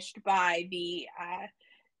punished by the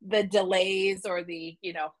delays or the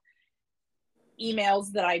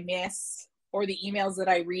emails that I miss or the emails that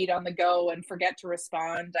I read on the go and forget to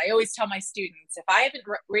respond. I always tell my students, if I haven't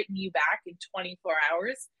written you back in 24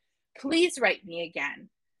 hours, please write me again.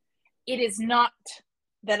 It is not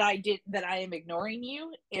that I am ignoring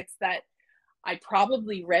you. It's that I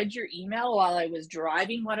probably read your email while I was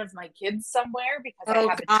driving one of my kids somewhere because I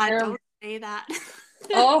have a terrible... Don't say that.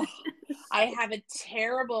 I have a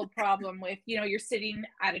terrible problem with, you're sitting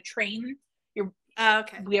at a train.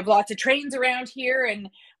 Okay. We have lots of trains around here, and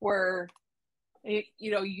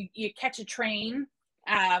you catch a train,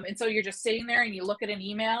 and so you're just sitting there and you look at an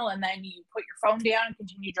email and then you put your phone down and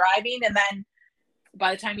continue driving, and then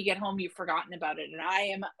by the time you get home you've forgotten about it, and I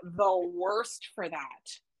am the worst for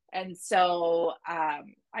that. And so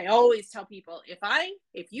I always tell people,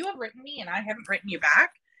 if you have written me and I haven't written you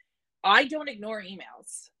back, I don't ignore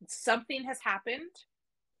emails. Something has happened,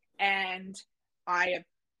 and I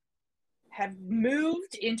have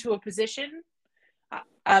moved into a position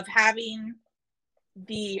of having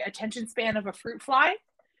the attention span of a fruit fly.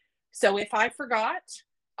 So if I forgot,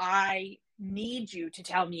 I need you to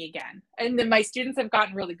tell me again. And then my students have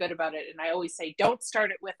gotten really good about it. And I always say, don't start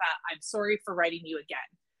it with I'm sorry for writing you again.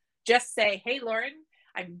 Just say, hey, Lauren,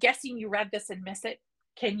 I'm guessing you read this and miss it.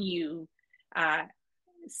 Can you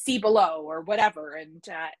see below or whatever? And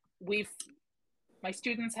my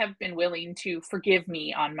students have been willing to forgive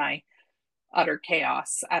me on my utter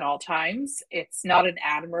chaos at all times. It's not an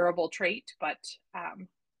admirable trait, but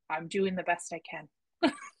I'm doing the best I can.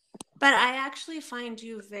 But I actually find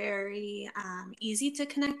you very easy to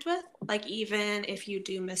connect with. Like, even if you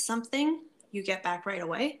do miss something, you get back right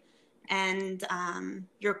away. And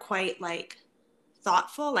you're quite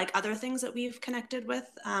thoughtful, like other things that we've connected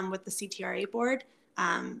with the CTRA board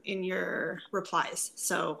in your replies.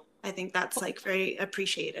 So I think that's very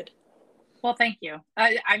appreciated. Well, thank you.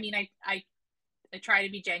 I try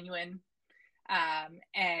to be genuine,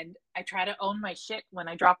 and I try to own my shit when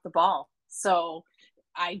I drop the ball. So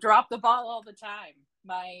I drop the ball all the time.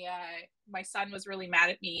 My son was really mad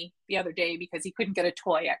at me the other day because he couldn't get a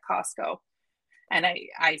toy at Costco. And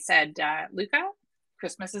I said, Luca,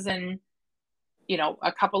 Christmas is in,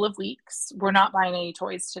 a couple of weeks. We're not buying any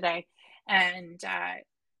toys today. And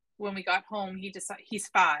when we got home, he's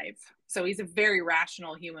 5. So he's a very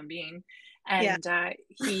rational human being. And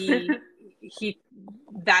he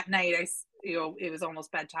that night, it was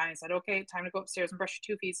almost bedtime. I said, okay, time to go upstairs and brush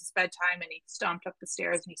your teeth. It's bedtime. And he stomped up the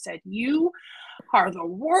stairs and he said, you are the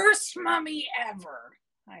worst mommy ever.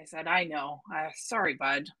 I said, I know. Sorry,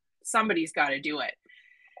 bud. Somebody's got to do it.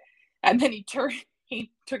 And then he took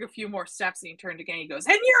a few more steps and he turned again. He goes,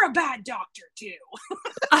 and you're a bad doctor too.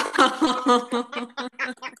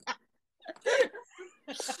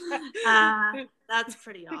 That's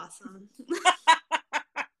pretty awesome.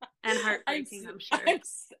 And heartbreaking, I'm sure.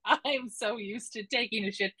 I'm so used to taking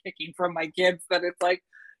a shit kicking from my kids that it's like,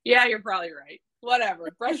 yeah, you're probably right.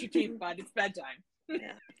 Whatever. Brush your teeth, bud. It's bedtime.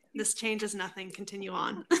 Yeah. This changes nothing. Continue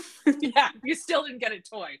on. Yeah. You still didn't get a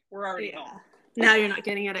toy. We're already home. Now you're not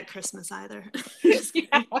getting it at Christmas either.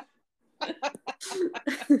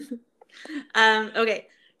 Okay.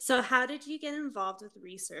 So how did you get involved with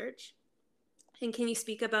research? And can you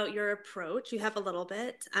speak about your approach? You have a little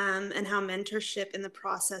bit, and how mentorship in the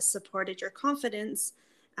process supported your confidence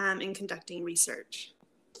in conducting research.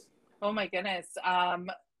 Oh my goodness. I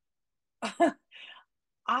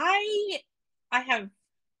have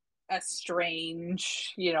a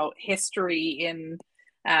strange, history in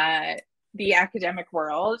the academic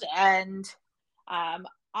world, and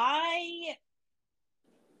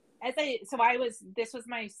this was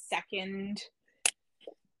my second.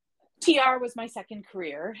 TR was my second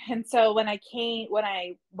career. And so when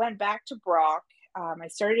I went back to Brock, I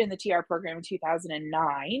started in the TR program in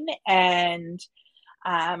 2009. And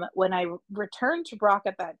when I returned to Brock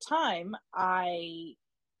at that time, I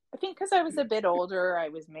I think because I was a bit older, I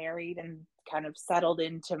was married and kind of settled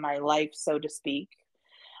into my life, so to speak.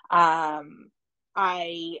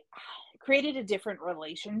 I created a different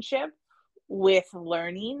relationship with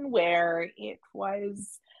learning where it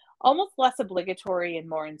was almost less obligatory and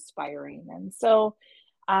more inspiring. And so,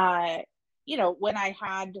 uh, when I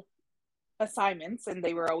had assignments and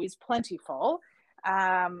they were always plentiful,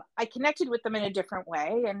 I connected with them in a different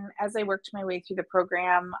way. And as I worked my way through the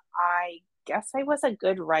program, I guess I was a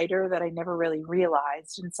good writer that I never really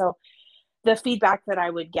realized. And so the feedback that I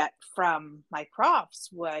would get from my profs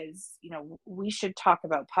was, we should talk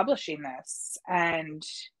about publishing this. And,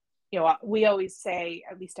 we always say,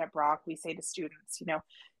 at least at Brock, we say to students,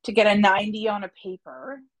 to get a 90 on a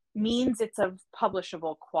paper means it's of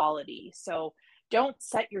publishable quality. So don't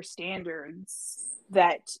set your standards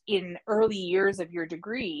that in early years of your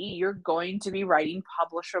degree, you're going to be writing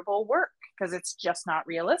publishable work, because it's just not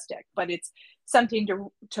realistic, but it's something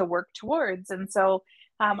to work towards. And so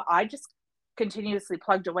I just continuously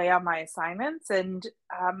plugged away on my assignments, and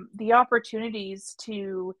the opportunities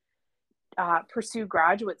to pursue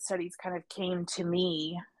graduate studies kind of came to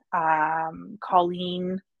me.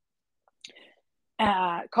 Colleen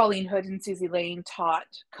Hood and Susie Lane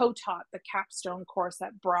co-taught the capstone course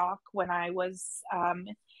at Brock when I was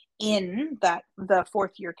in the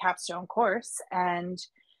fourth year capstone course, and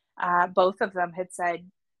both of them had said,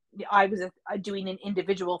 I was doing an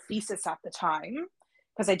individual thesis at the time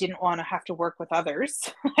because I didn't want to have to work with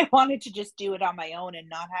others. I wanted to just do it on my own and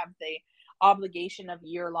not have the obligation of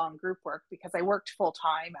year-long group work, because I worked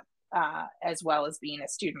full-time as well as being a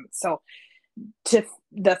student. So to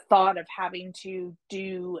the thought of having to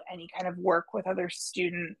do any kind of work with other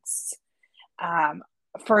students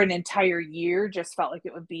for an entire year just felt like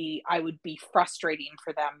I would be frustrating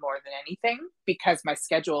for them more than anything, because my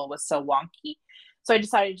schedule was so wonky. So I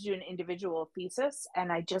decided to do an individual thesis,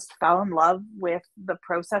 and I just fell in love with the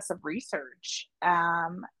process of research.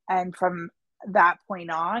 And from that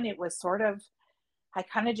point on, it was sort of, I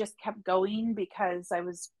kind of just kept going because I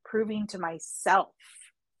was proving to myself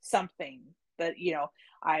something that,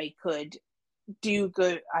 I could do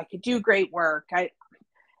great work.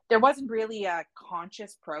 There wasn't really a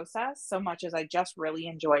conscious process so much as I just really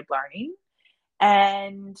enjoyed learning.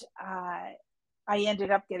 And I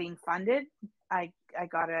ended up getting funded. I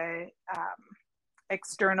got a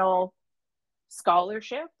external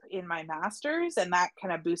scholarship in my master's, and that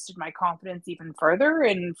kind of boosted my confidence even further.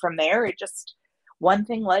 And from there, it just, one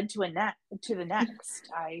thing led to the next.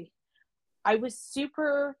 I was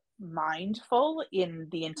super mindful in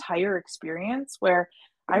the entire experience, where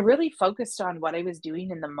I really focused on what I was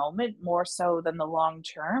doing in the moment more so than the long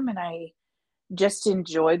term, and I just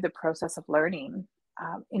enjoyed the process of learning.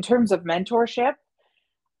 In terms of mentorship,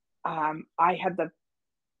 I had the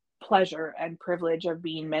pleasure and privilege of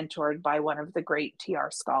being mentored by one of the great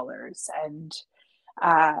TR scholars. And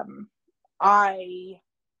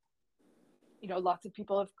lots of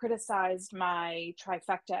people have criticized my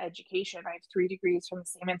trifecta education. I have 3 degrees from the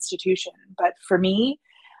same institution. But for me,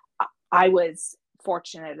 I was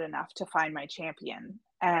fortunate enough to find my champion.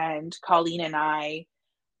 And Colleen and I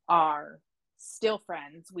are still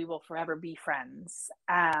friends. We will forever be friends.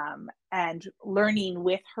 And learning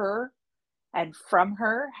with her and from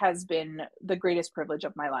her has been the greatest privilege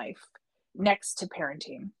of my life, next to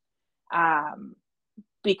parenting.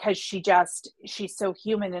 Because she's so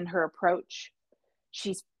human in her approach.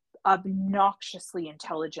 She's obnoxiously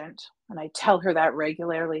intelligent, and I tell her that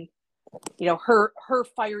regularly. Her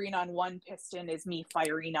firing on one piston is me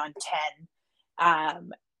firing on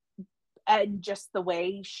 10. And just the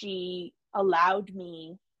way she allowed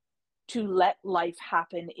me to let life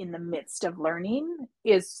happen in the midst of learning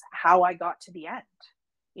is how I got to the end.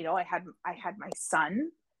 I had my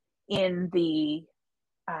son in the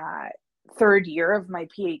 3rd year of my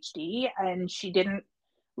PhD, and she didn't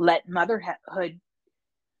let motherhood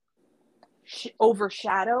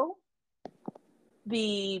overshadow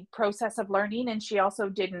the process of learning. And she also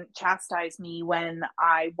didn't chastise me when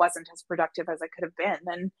I wasn't as productive as I could have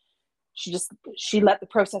been. And she let the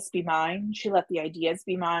process be mine. She let the ideas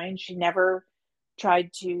be mine. She never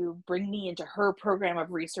tried to bring me into her program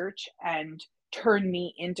of research and turn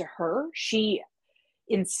me into her. She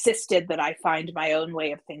insisted that I find my own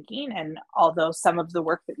way of thinking. And although some of the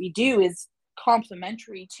work that we do is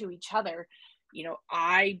complementary to each other,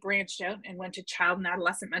 I branched out and went to child and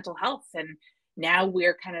adolescent mental health. And now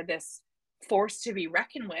we're kind of this force to be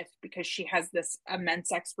reckoned with, because she has this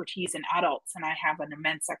immense expertise in adults and I have an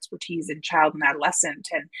immense expertise in child and adolescent,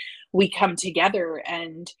 and we come together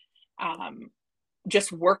and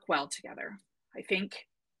just work well together. I think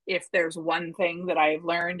if there's one thing that I've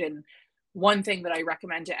learned, and one thing that I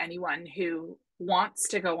recommend to anyone who wants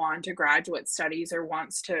to go on to graduate studies or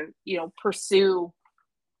wants to, pursue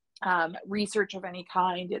research of any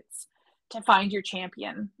kind, it's to find your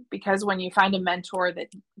champion. Because when you find a mentor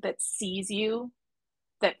that sees you,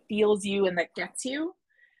 that feels you, and that gets you,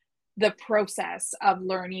 the process of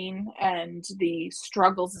learning and the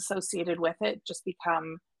struggles associated with it just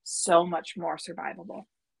become so much more survivable.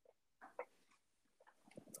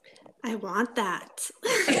 I want that.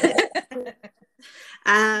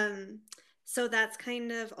 So that's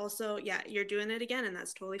kind of also, you're doing it again, and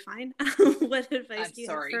that's totally fine. What advice do you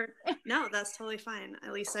have for? No, that's totally fine.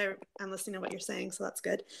 At least I'm listening to what you're saying, so that's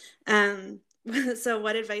good. So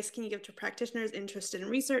what advice can you give to practitioners interested in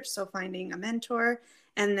research? So finding a mentor,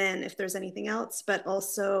 and then if there's anything else, but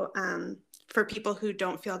also for people who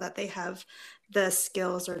don't feel that they have the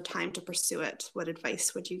skills or time to pursue it, what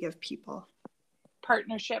advice would you give people?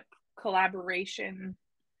 Partnership, collaboration,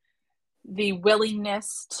 the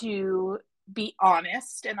willingness to be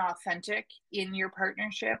honest and authentic in your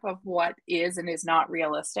partnership of what is and is not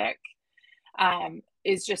realistic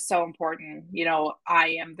is just so important.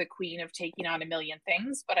 I am the queen of taking on a million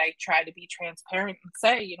things, but I try to be transparent and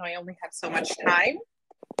say, I only have so much time.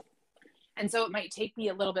 And so it might take me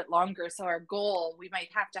a little bit longer. So our goal, we might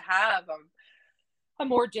have to have a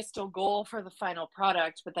more distal goal for the final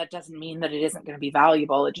product, but that doesn't mean that it isn't going to be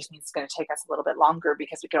valuable. It just means it's going to take us a little bit longer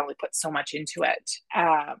because we can only put so much into it.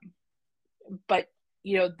 But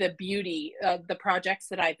the beauty of the projects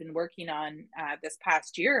that I've been working on this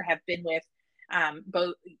past year have been with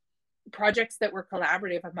both projects that were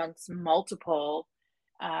collaborative amongst multiple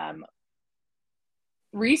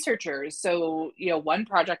researchers. So, one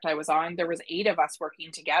project I was on, there was 8 of us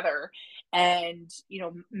working together, and,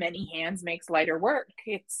 many hands makes lighter work.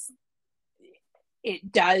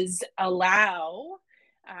 It does allow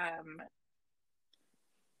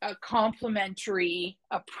a complementary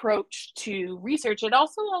approach to research. It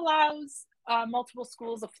also allows multiple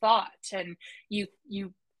schools of thought, and you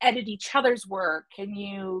edit each other's work, and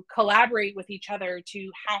you collaborate with each other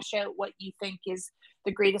to hash out what you think is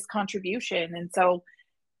the greatest contribution. And so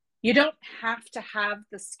you don't have to have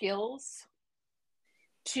the skills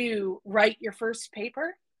to write your first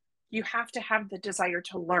paper. You have to have the desire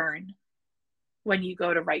to learn when you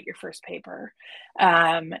go to write your first paper.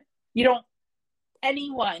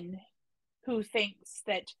 Anyone who thinks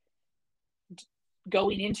that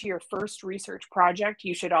going into your first research project,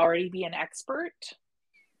 you should already be an expert,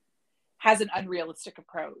 has an unrealistic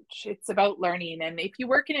approach. It's about learning. And if you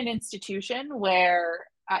work in an institution where,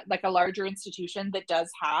 like a larger institution that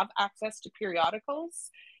does have access to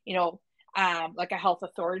periodicals, like a health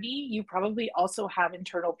authority, you probably also have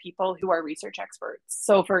internal people who are research experts.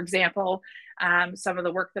 So for example, some of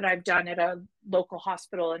the work that I've done at a local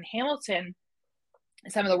hospital in Hamilton,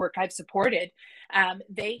 some of the work I've supported,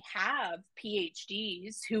 they have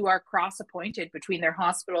PhDs who are cross-appointed between their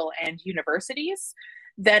hospital and universities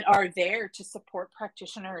that are there to support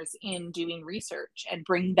practitioners in doing research and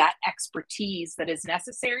bring that expertise that is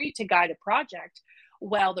necessary to guide a project,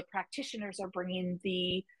 while the practitioners are bringing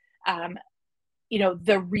the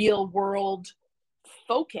real world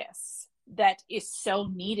focus that is so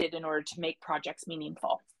needed in order to make projects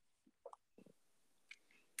meaningful.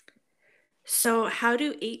 So how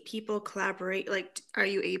do 8 people collaborate? Like, are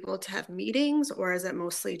you able to have meetings, or is it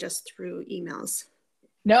mostly just through emails?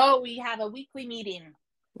 No, we have a weekly meeting.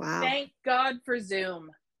 Wow. Thank God for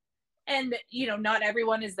Zoom. And, not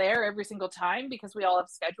everyone is there every single time because we all have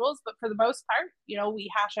schedules, but for the most part,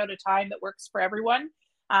 we hash out a time that works for everyone.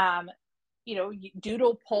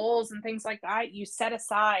 Doodle polls and things like that, you set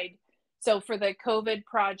aside. So for the COVID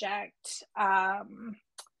project,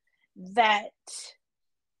 that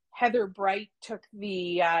Heather Bright took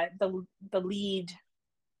the lead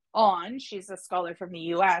on. She's a scholar from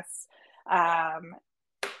the US.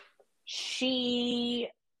 She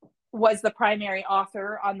was the primary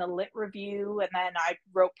author on the lit review, and then I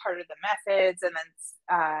wrote part of the methods, and then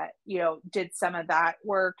did some of that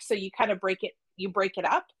work. So you kind of break it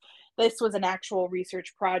up. This was an actual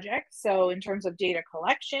research project. So in terms of data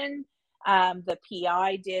collection, the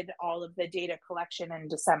PI did all of the data collection and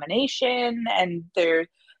dissemination, and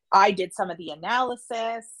I did some of the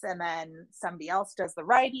analysis, and then somebody else does the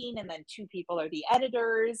writing, and then 2 people are the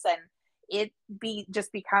editors, and it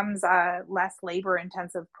just becomes a less labor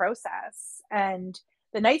intensive process. And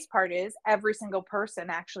the nice part is every single person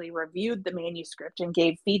actually reviewed the manuscript and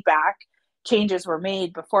gave feedback. Changes were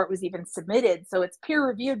made before it was even submitted. So it's peer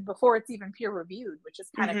reviewed before it's even peer reviewed, which is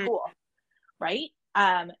kind of cool, right?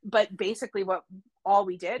 But basically all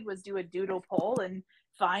we did was do a doodle poll and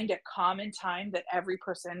find a common time that every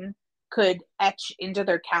person could etch into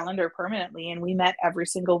their calendar permanently. And we met every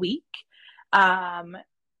single week as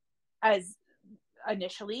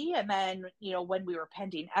initially. And then, you know, when we were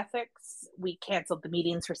pending ethics, we canceled the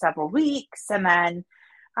meetings for several weeks. And then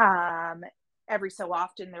every so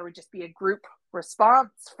often there would just be a group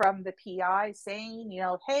response from the PI saying, you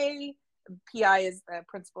know, hey, PI is the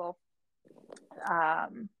principal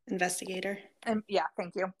investigator. And yeah,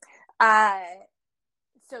 thank you.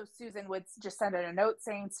 So Susan would just send out a note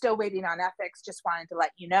saying, still waiting on ethics, just wanted to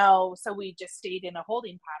let you know. So we just stayed in a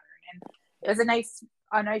holding pattern, and it was a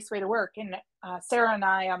nice way to work. And Sarah and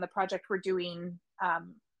I on the project we're doing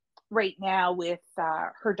right now with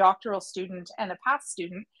her doctoral student and a past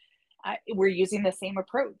student, we're using the same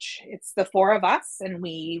approach. It's the four of us, and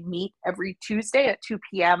we meet every Tuesday at 2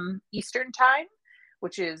 p.m. Eastern time,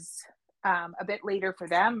 which is a bit later for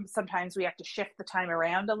them. Sometimes we have to shift the time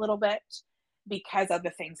around a little bit because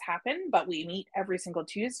other things happen, but we meet every single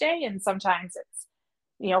Tuesday. And sometimes it's,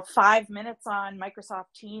 you know, 5 minutes on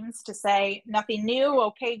Microsoft Teams to say nothing new.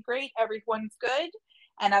 Okay, great. Everyone's good.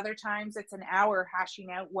 And other times it's an hour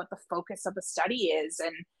hashing out what the focus of the study is,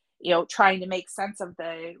 and, you know, trying to make sense of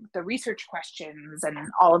the research questions and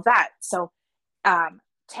all of that. So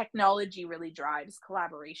technology really drives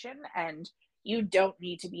collaboration, and you don't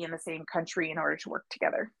need to be in the same country in order to work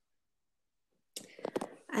together.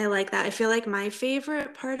 I like that. I feel like my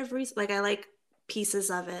favorite part of research, like I like pieces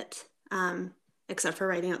of it, except for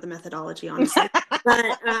writing out the methodology, honestly.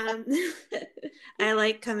 But I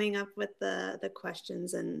like coming up with the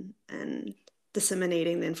questions and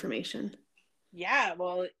disseminating the information. Yeah,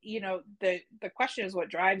 well, you know, the question is what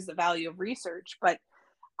drives the value of research. But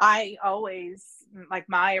I always, like,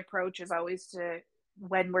 my approach is always to,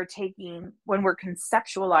 when we're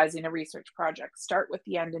conceptualizing a research project, start with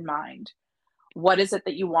the end in mind. What is it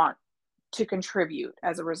that you want to contribute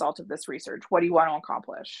as a result of this research? What do you want to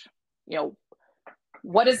accomplish? You know,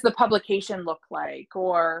 what does the publication look like?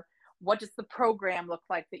 Or what does the program look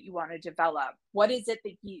like that you want to develop? What is it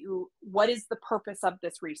that what is the purpose of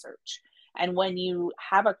this research? And when you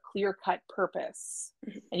have a clear-cut purpose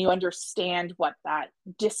and you understand what that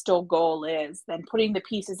distal goal is, then putting the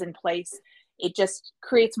pieces in place, it just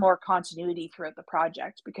creates more continuity throughout the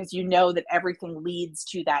project, because you know that everything leads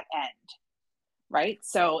to that end, right?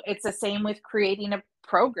 So it's the same with creating a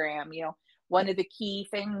program. You know, one of the key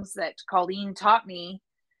things that Colleen taught me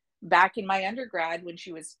back in my undergrad when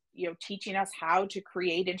she was, you know, teaching us how to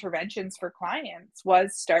create interventions for clients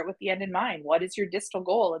was start with the end in mind. What is your distal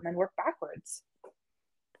goal? And then work backwards.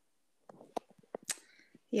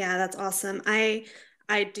 Yeah, that's awesome. I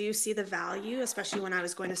do see the value, especially when I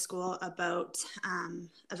was going to school, about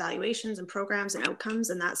evaluations and programs and outcomes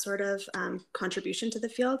and that sort of contribution to the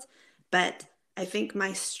field. But I think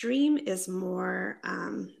my stream is more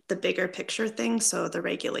the bigger picture thing. So the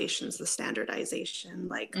regulations, the standardization,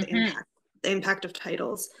 like the impact of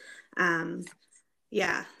titles.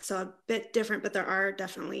 Yeah, so a bit different, but there are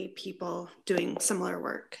definitely people doing similar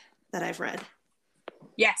work that I've read.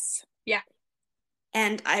 Yes. Yeah.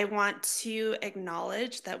 And I want to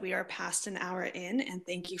acknowledge that we are past an hour in, and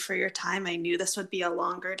thank you for your time. I knew this would be a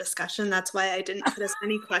longer discussion. That's why I didn't put as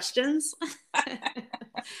many questions.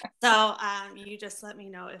 So you just let me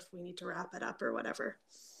know if we need to wrap it up or whatever.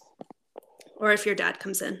 Or if your dad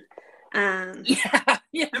comes in. Yeah,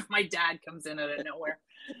 if my dad comes in out of nowhere.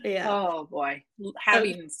 Yeah. Oh boy.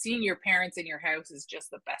 Having senior parents in your house is just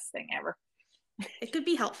the best thing ever. It could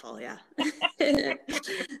be helpful, yeah.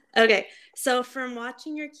 Okay, so from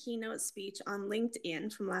watching your keynote speech on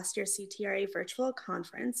LinkedIn from last year's CTRA virtual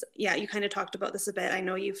conference, yeah, you kind of talked about this a bit. I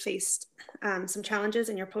know you faced some challenges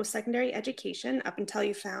in your post-secondary education up until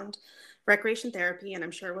you found recreation therapy, and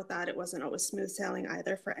I'm sure with that it wasn't always smooth sailing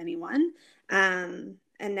either for anyone.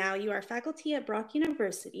 And now you are faculty at Brock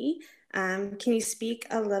University. Can you speak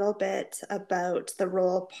a little bit about the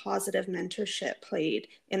role positive mentorship played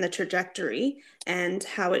in the trajectory and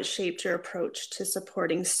how it shaped your approach to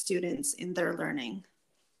supporting students in their learning?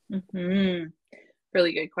 Mm-hmm.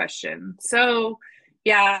 Really good question. So,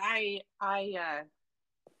 yeah, I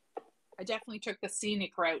definitely took the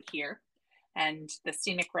scenic route here, and the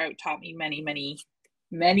scenic route taught me many, many,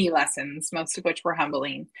 many lessons, most of which were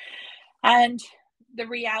humbling. And the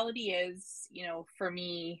reality is, you know, for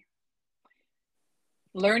me,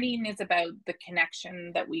 learning is about the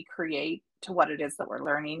connection that we create to what it is that we're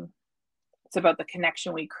learning. It's about the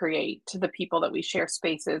connection we create to the people that we share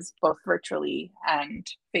spaces, both virtually and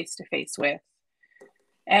face-to-face with.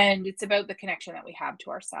 And it's about the connection that we have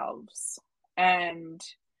to ourselves. And,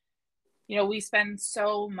 you know, we spend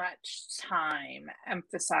so much time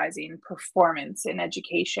emphasizing performance in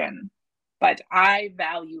education. But I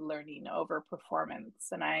value learning over performance,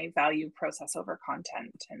 and I value process over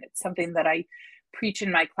content. And it's something that I preach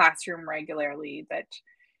in my classroom regularly, that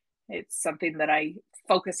it's something that I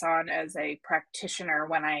focus on as a practitioner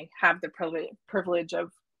when I have the privilege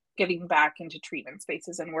of getting back into treatment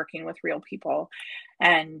spaces and working with real people.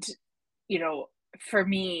 And, you know, for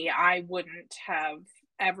me, I wouldn't have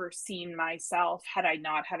ever seen myself had I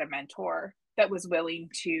not had a mentor that was willing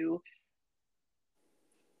to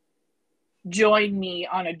join me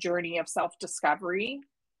on a journey of self-discovery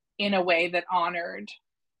in a way that honored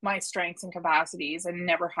my strengths and capacities and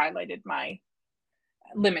never highlighted my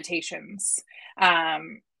limitations.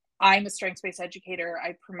 I'm a strengths-based educator.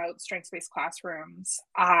 I promote strengths-based classrooms.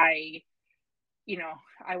 I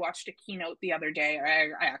watched a keynote the other day.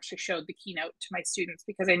 I actually showed the keynote to my students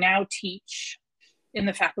because I now teach in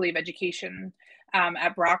the Faculty of Education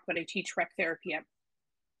at Brock, but I teach rec therapy at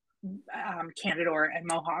Canadore and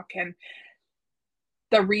Mohawk. And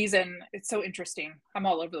the reason it's so interesting, I'm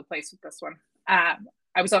all over the place with this one.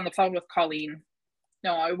 I was on the phone with Colleen.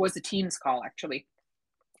 No, it was a Teams call actually,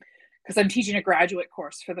 because I'm teaching a graduate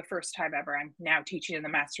course for the first time ever. I'm now teaching in the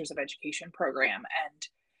Masters of Education program, and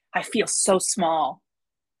I feel so small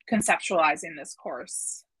conceptualizing this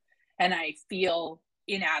course, and I feel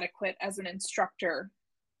inadequate as an instructor,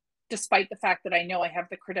 despite the fact that I know I have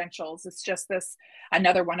the credentials. It's just this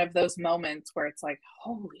another one of those moments where it's like,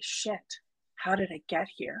 holy shit, how did I get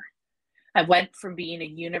here? I went from being a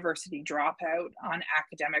university dropout on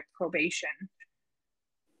academic probation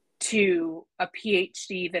to a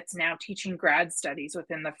PhD that's now teaching grad studies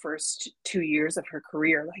within the first 2 years of her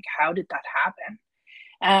career. Like, how did that happen?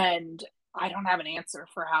 And I don't have an answer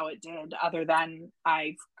for how it did, other than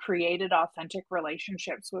I've created authentic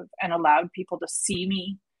relationships with and allowed people to see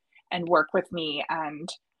me and work with me. And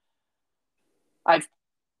I've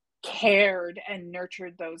cared and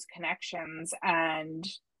nurtured those connections. And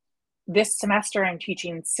this semester I'm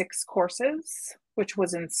teaching 6 courses, which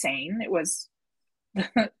was insane. It was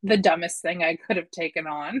the dumbest thing I could have taken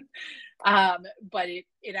on. But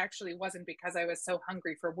it actually wasn't because I was so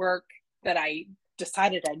hungry for work that I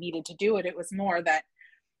decided I needed to do it. It was more that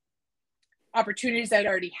opportunities I'd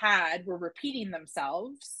already had were repeating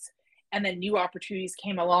themselves, and then new opportunities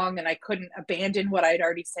came along, and I couldn't abandon what I'd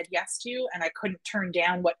already said yes to, and I couldn't turn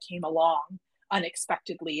down what came along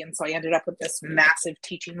unexpectedly. And so I ended up with this massive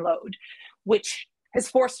teaching load, which has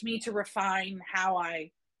forced me to refine how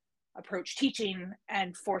I approach teaching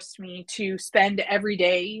and forced me to spend every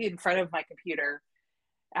day in front of my computer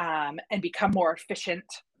and become more efficient.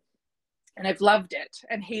 And I've loved it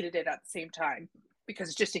and hated it at the same time, because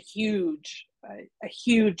it's just a huge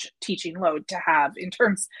teaching load to have,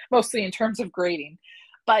 mostly in terms of grading.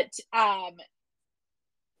 But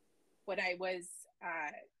when I was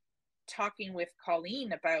talking with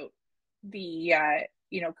Colleen about the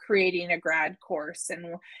creating a grad course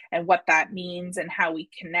and what that means and how we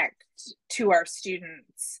connect to our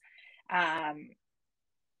students, I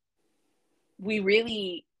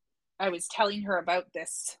was telling her about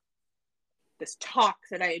this talk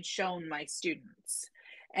that I had shown my students,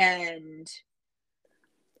 and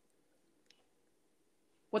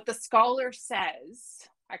what the scholar says.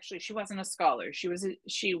 Actually, she wasn't a scholar. She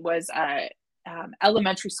was a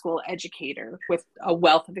elementary school educator with a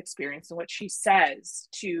wealth of experience. And what she says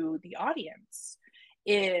to the audience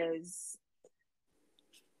is,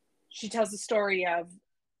 she tells the story of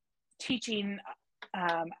teaching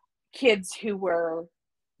kids who were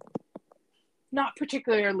not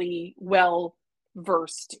particularly well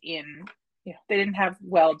versed in, they didn't have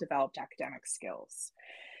well developed academic skills.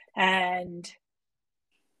 And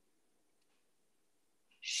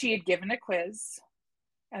she had given a quiz,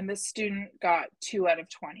 and the student got 2 out of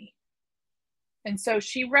 20. And so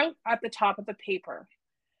she wrote at the top of the paper,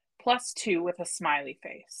 +2 with a smiley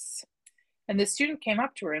face. And the student came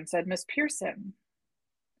up to her and said, "Miss Pearson,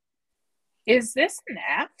 is this an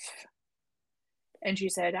F?" And she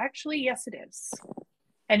said, "Actually, yes, it is."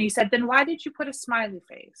 And he said, "Then why did you put a smiley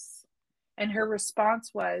face?" And her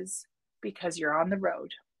response was, "Because you're on the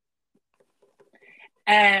road."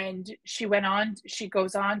 And she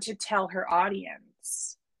goes on to tell her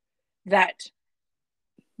audience that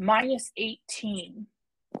 -18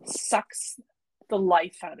 sucks the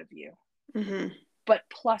life out of you. Mm-hmm. But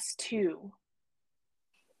 +2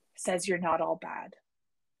 says you're not all bad.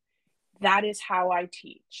 That is how I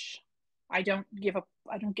teach. I don't give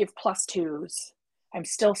 +2s. I'm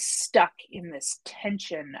still stuck in this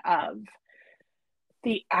tension of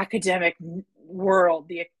the academic world,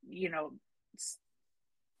 the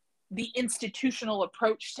institutional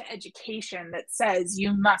approach to education that says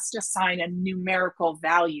you must assign a numerical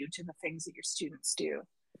value to the things that your students do.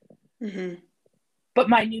 But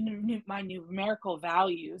my numerical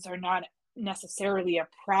values are not necessarily a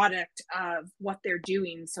product of what they're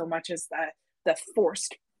doing so much as the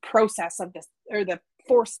forced process of this, or the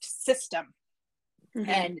forced system.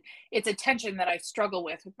 And it's a tension that I struggle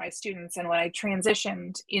with my students. And when I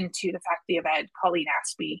transitioned into the faculty of ed, Colleen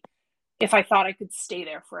asked me if I thought I could stay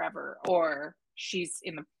there forever, or she's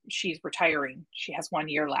retiring. She has 1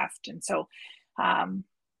 year left. And so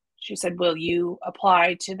she said, will you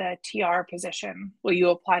apply to the TR position? Will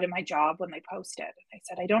you apply to my job when they post it? And I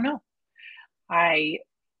said, I don't know. I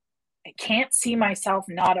can't see myself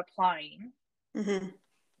not applying,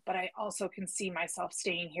 but I also can see myself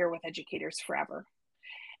staying here with educators forever.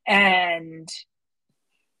 And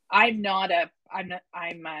I'm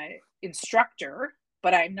a instructor,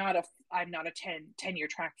 but I'm not a 10-year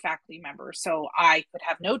track faculty member. So I could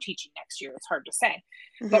have no teaching next year. It's hard to say.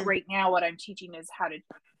 But right now what I'm teaching is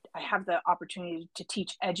I have the opportunity to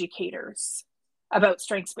teach educators about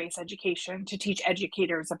strengths-based education, to teach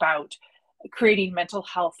educators about creating mental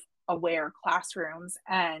health aware classrooms.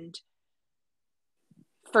 And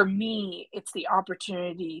for me, it's the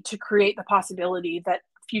opportunity to create the possibility that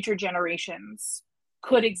future generations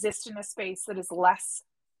could exist in a space that is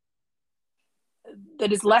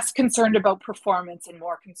less concerned about performance and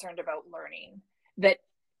more concerned about learning, that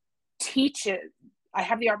I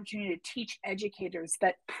have the opportunity to teach educators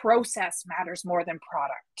that process matters more than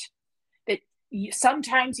product, that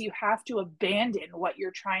sometimes you have to abandon what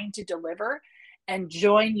you're trying to deliver and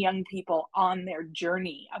join young people on their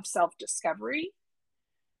journey of self-discovery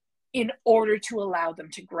in order to allow them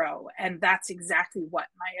to grow. And that's exactly what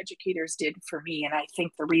my educators did for me. And I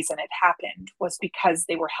think the reason it happened was because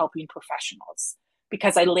they were helping professionals.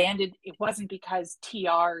 Because it wasn't because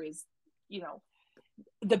TR is,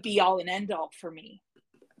 the be all and end all for me.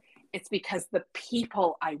 It's because the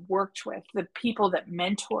people I worked with, the people that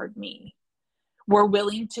mentored me, were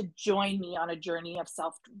willing to join me on a journey of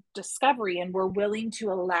self-discovery, and were willing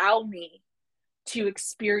to allow me to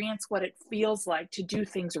experience what it feels like to do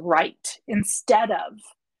things right, instead of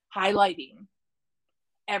highlighting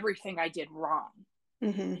everything I did wrong.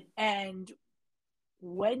 And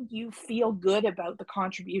when you feel good about the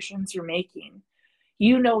contributions you're making,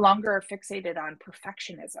 you no longer are fixated on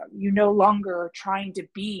perfectionism. You no longer are trying to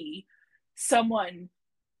be someone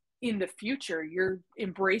in the future. You're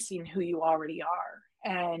embracing who you already are.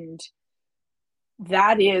 And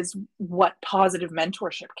that is what positive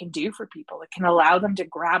mentorship can do for people. It can allow them to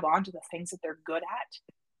grab onto the things that they're good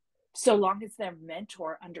at, so long as their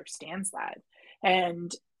mentor understands that.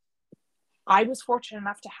 And I was fortunate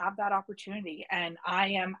enough to have that opportunity, and I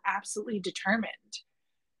am absolutely determined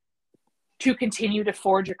to continue to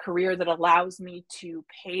forge a career that allows me to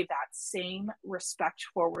pay that same respect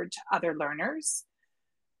forward to other learners,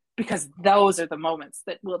 because those are the moments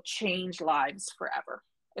that will change lives forever.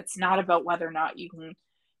 It's not about whether or not you can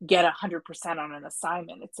get 100% on an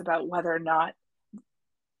assignment. It's about whether or not,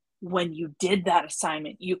 when you did that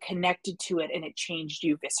assignment, you connected to it and it changed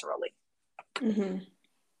you viscerally.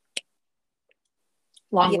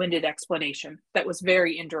 Long-winded explanation. That was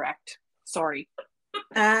very indirect. Sorry.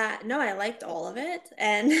 No, I liked all of it.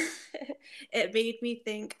 And it made me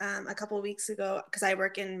think a couple of weeks ago, because I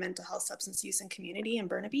work in mental health, substance use, and community in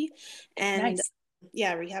Burnaby. And nice.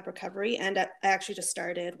 Yeah, rehab recovery. And I actually just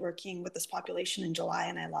started working with this population in July,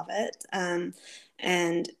 and I love it.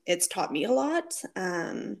 And it's taught me a lot.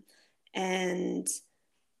 And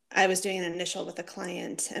I was doing an initial with a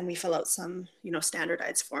client, and we fill out some,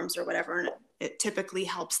 standardized forms or whatever. And it typically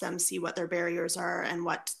helps them see what their barriers are and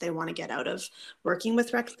what they want to get out of working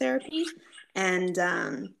with rec therapy. And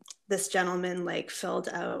this gentleman filled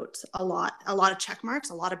out a lot of check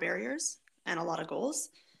marks, a lot of barriers, and a lot of goals.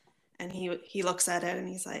 And he looks at it and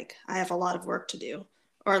he's like, I have a lot of work to do,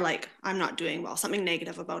 or I'm not doing well, something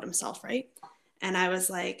negative about himself, right? And I was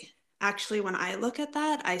like, actually, when I look at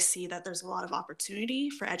that, I see that there's a lot of opportunity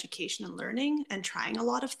for education and learning and trying a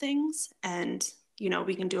lot of things. And,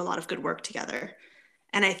 we can do a lot of good work together.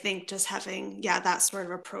 And I think just having, that sort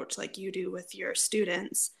of approach like you do with your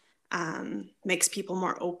students makes people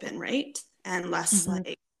more open, right? And less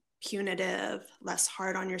punitive, less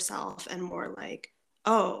hard on yourself, and more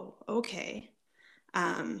oh, okay.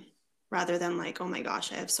 Rather than oh my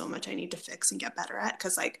gosh, I have so much I need to fix and get better at.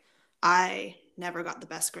 Because I never got the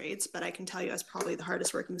best grades, but I can tell you I was probably the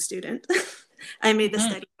hardest working student. I made the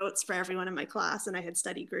study notes for everyone in my class, and I had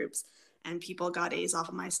study groups, and people got A's off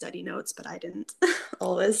of my study notes, but I didn't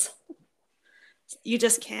always. You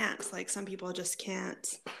just can't. Some people just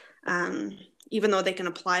can't. Even though they can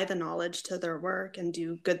apply the knowledge to their work and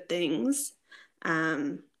do good things,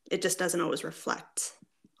 it just doesn't always reflect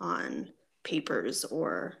on papers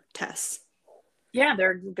or tests. Yeah,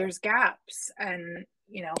 there's gaps, and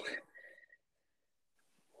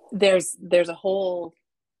there's a whole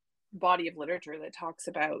body of literature that talks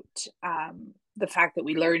about the fact that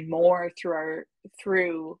we learn more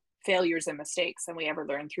through failures and mistakes than we ever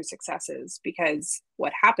learn through successes, because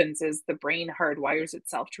what happens is the brain hardwires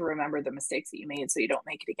itself to remember the mistakes that you made so you don't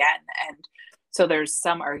make it again. And so there's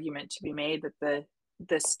some argument to be made that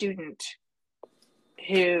the student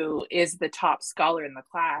who is the top scholar in the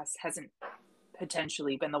class hasn't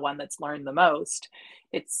potentially been the one that's learned the most.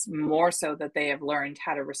 It's more so that they have learned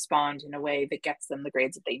how to respond in a way that gets them the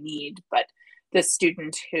grades that they need. But the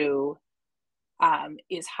student who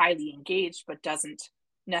is highly engaged but doesn't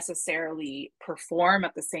necessarily perform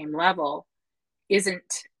at the same level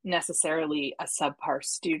isn't necessarily a subpar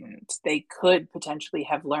student. They could potentially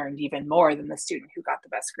have learned even more than the student who got the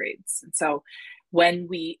best grades. And so when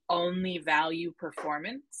we only value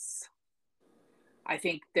performance, I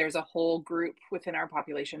think there's a whole group within our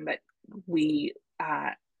population that we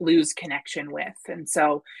lose connection with. And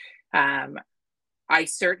so I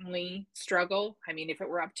certainly struggle. I mean, if it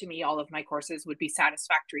were up to me, all of my courses would be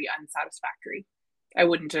satisfactory, unsatisfactory. I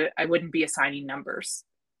wouldn't be assigning numbers.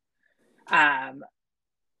 And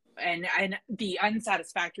the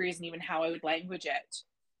unsatisfactory isn't even how I would language it.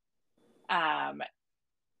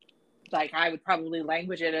 Like I would probably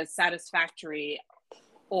language it as satisfactory,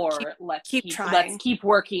 or let's keep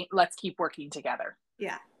working together.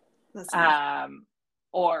 Yeah. That's nice.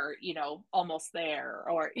 Or almost there,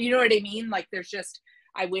 or you know what I mean? Like there's just,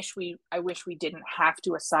 I wish we didn't have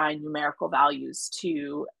to assign numerical values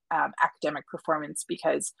to academic performance,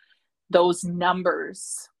 because those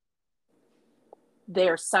numbers,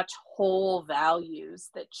 they're such whole values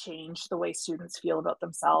that change the way students feel about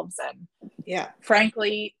themselves. And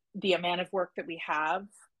frankly, the amount of work that we have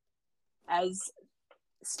as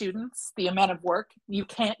students, the amount of work, you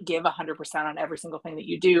can't give 100% on every single thing that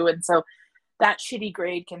you do. And so that shitty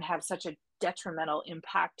grade can have such a detrimental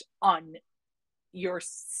impact on your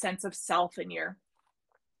sense of self and your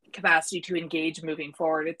capacity to engage moving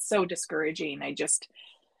forward. It's so discouraging.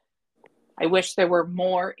 I wish there were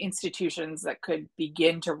more institutions that could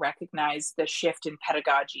begin to recognize the shift in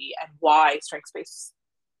pedagogy and why strengths-based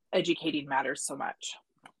educating matters so much.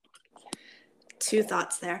 Two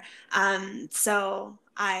thoughts there. So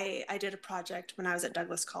I did a project when I was at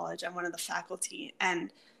Douglas College. I'm one of the faculty,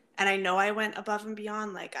 and I know I went above and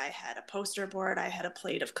beyond. Like I had a poster board, I had a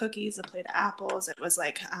plate of cookies, a plate of apples. It was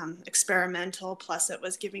like experimental, plus it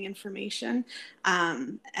was giving information.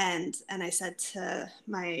 And I said to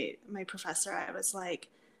my professor, I was like,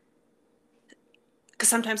 because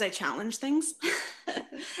sometimes I challenge things,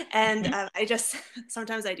 and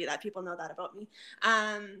sometimes I do that. People know that about me.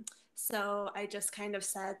 So I just kind of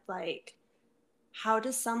said, like, how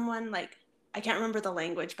does someone, like, I can't remember the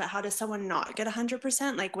language, but how does someone not get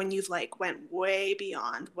 100%? Like when you've like went way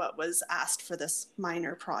beyond what was asked for this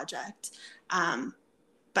minor project.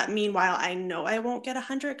 But meanwhile, I know I won't get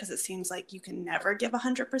 100 because it seems like you can never give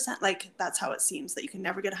 100%. Like that's how it seems, that you can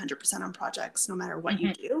never get 100% on projects no matter what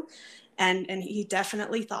you do. And he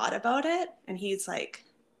definitely thought about it, and he's like,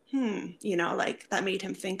 like that made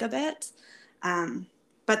him think a bit.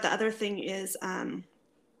 But the other thing is,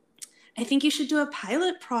 I think you should do a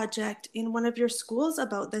pilot project in one of your schools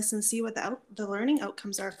about this and see what the learning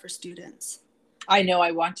outcomes are for students. I know,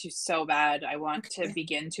 I want to so bad. I want to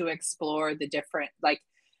begin to explore the different, like,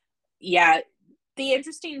 the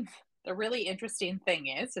really interesting thing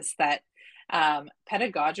is that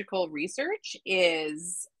pedagogical research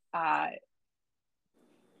is,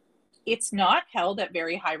 it's not held at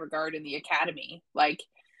very high regard in the academy. Like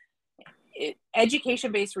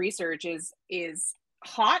education-based research is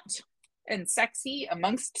hot and sexy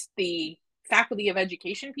amongst the faculty of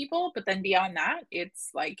education people, but then beyond that, it's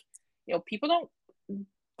like, people don't,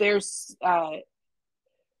 there's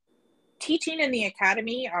teaching and the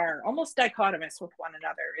academy are almost dichotomous with one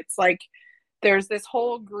another. It's like there's this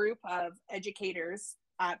whole group of educators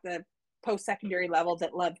at the post-secondary level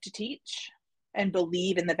that love to teach and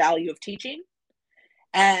believe in the value of teaching,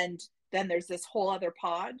 and then there's this whole other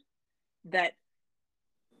pod that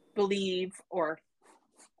believe, or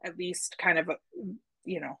at least kind of,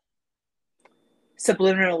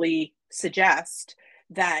 subliminally suggest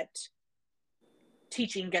that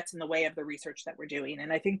teaching gets in the way of the research that we're doing.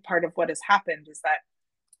 And I think part of what has happened is that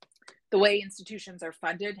the way institutions are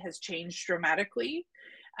funded has changed dramatically.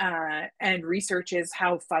 And research is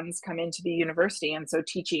how funds come into the university. And so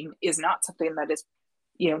teaching is not something that is,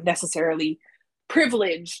 necessarily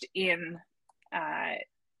privileged in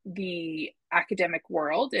the academic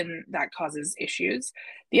world, and that causes issues.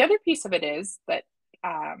 The other piece of it is that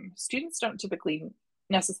students aren't typically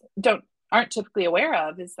aware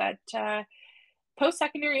of is that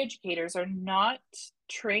post-secondary educators are not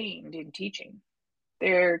trained in teaching.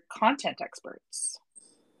 They're content experts.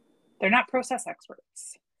 They're not process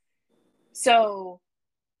experts. So,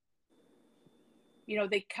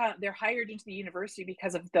 they're hired into the university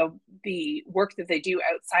because of the work that they do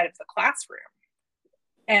outside of the classroom.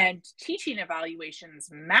 And teaching evaluations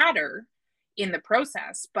matter in the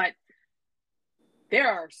process, but there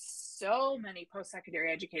are so many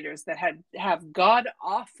post-secondary educators that have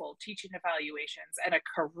god-awful teaching evaluations and a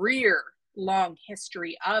career-long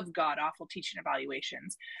history of god-awful teaching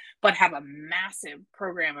evaluations, but have a massive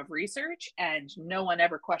program of research, and no one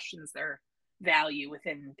ever questions their value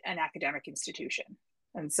within an academic institution.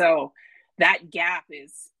 And so that gap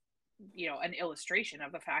is, an illustration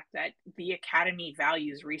of the fact that the academy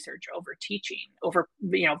values research over teaching, over,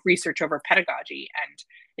 research over pedagogy, and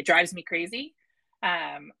it drives me crazy.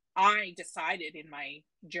 I decided in my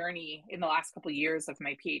journey in the last couple of years of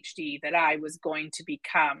my PhD that I was going to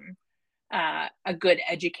become a good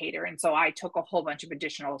educator. And so I took a whole bunch of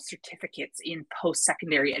additional certificates in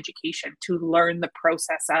post-secondary education to learn the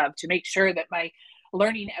process to make sure that my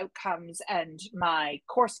learning outcomes and my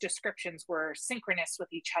course descriptions were synchronous with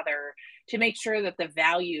each other, to make sure that the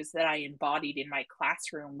values that I embodied in my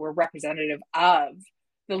classroom were representative of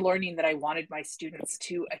the learning that I wanted my students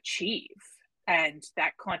to achieve. And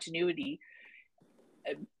that continuity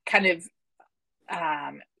kind of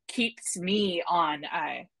keeps me on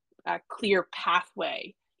a clear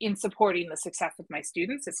pathway in supporting the success of my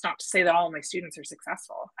students. It's not to say that all of my students are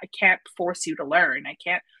successful. I can't force you to learn. I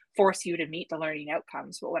can't force you to meet the learning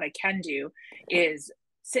outcomes. But what I can do is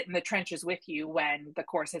sit in the trenches with you when the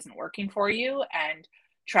course isn't working for you and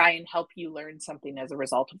try and help you learn something as a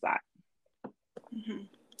result of that. Mm-hmm.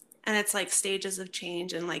 And it's like stages of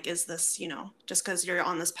change, and like, is this, just because you're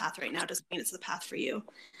on this path right now doesn't mean it's the path for you.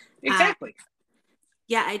 Exactly.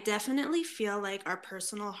 Yeah, I definitely feel like our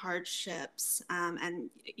personal hardships, and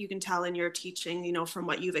you can tell in your teaching, from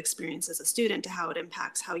what you've experienced as a student to how it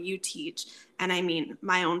impacts how you teach. And I mean,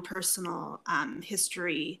 my own personal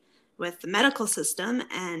history with the medical system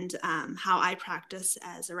and how I practice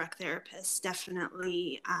as a rec therapist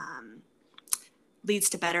definitely leads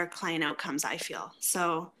to better client outcomes, I feel.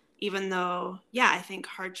 So even though, I think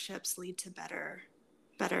hardships lead to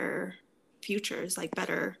better futures, like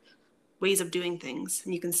better ways of doing things,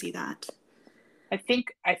 and you can see that. I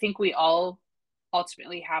think we all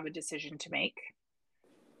ultimately have a decision to make.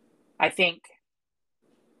 I think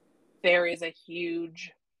there is a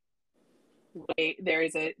huge way,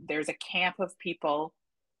 there's a camp of people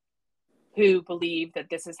who believe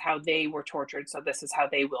that this is how they were tortured, so this is how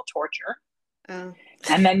they will torture. Oh.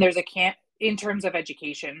 And then there's a camp in terms of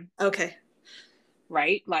education. Okay.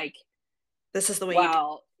 Right? Like, this is the way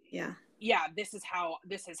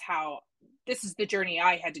this is the journey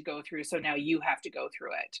I had to go through, so now you have to go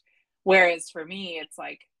through it. Whereas for me, it's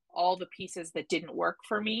like all the pieces that didn't work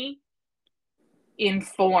for me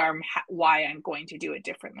inform why I'm going to do it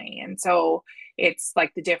differently. And so it's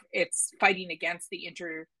like it's fighting against the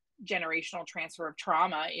intergenerational transfer of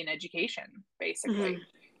trauma in education, basically. Mm-hmm.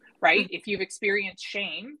 Right? Mm-hmm. If you've experienced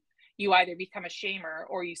shame, you either become a shamer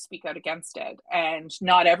or you speak out against it. And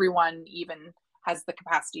not everyone even has the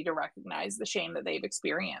capacity to recognize the shame that they've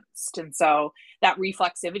experienced. And so that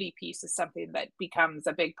reflexivity piece is something that becomes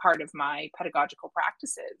a big part of my pedagogical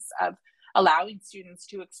practices, of allowing students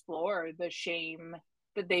to explore the shame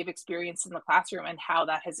that they've experienced in the classroom and how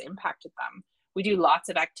that has impacted them. We do lots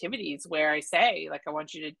of activities where I say, like, I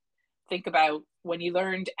want you to think about when you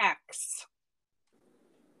learned X,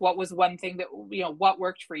 what was one thing that, what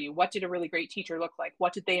worked for you? What did a really great teacher look like?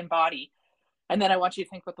 What did they embody? And then I want you to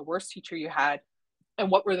think about the worst teacher you had and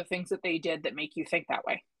what were the things that they did that make you think that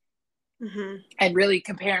way. Mm-hmm. And really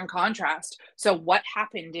compare and contrast. So what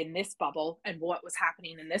happened in this bubble and what was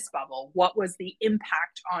happening in this bubble? What was the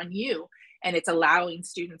impact on you? And it's allowing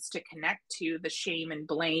students to connect to the shame and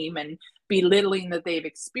blame and belittling that they've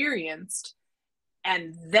experienced,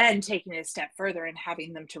 and then taking it a step further and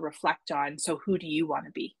having them to reflect on, so who do you want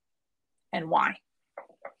to be and why?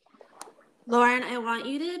 Lauren, I want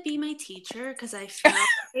you to be my teacher because I feel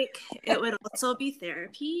like it would also be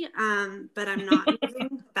therapy, but I'm not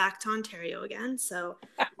moving back to Ontario again, so...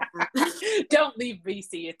 Don't leave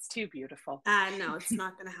BC, it's too beautiful. No, it's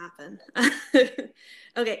not going to happen.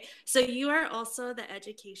 Okay, so you are also the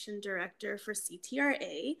education director for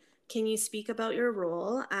CTRA. Can you speak about your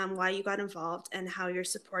role, why you got involved, and how you're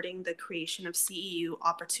supporting the creation of CEU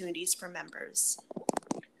opportunities for members?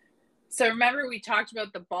 So remember we talked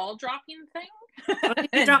about the ball dropping thing? Did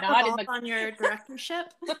you drop the ball on your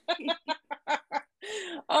directorship?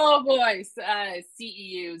 Oh boy,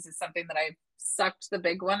 CEUs is something that I've sucked the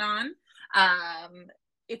big one on.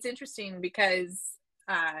 It's interesting because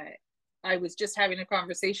uh, I was just having a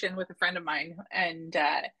conversation with a friend of mine, and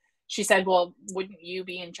she said, "Well, wouldn't you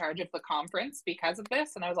be in charge of the conference because of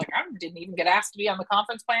this?" And I was like, "I didn't even get asked to be on the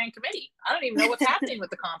conference planning committee. I don't even know what's happening with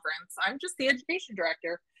the conference. I'm just the education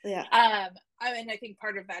director." Yeah. And I think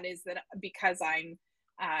part of that is that because I'm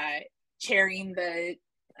chairing the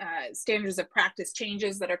standards of practice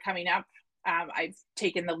changes that are coming up. I've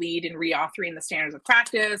taken the lead in reauthoring the standards of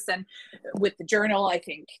practice, and with the journal, I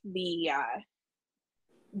think the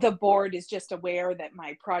board is just aware that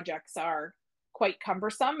my projects are quite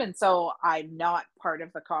cumbersome, and so I'm not part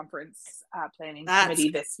of the conference planning committee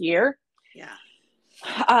this year. Yeah.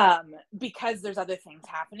 Because there's other things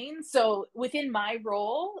happening. So within my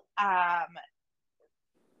role,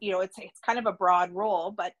 it's kind of a broad role,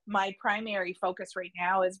 but my primary focus right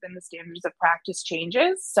now has been the standards of practice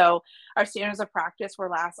changes. So our standards of practice were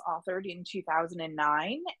last authored in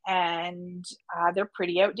 2009, and they're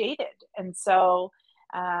pretty outdated. And so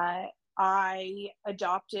I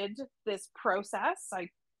adopted this process. I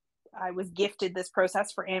was gifted this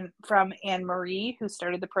process from Anne Marie, who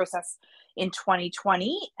started the process in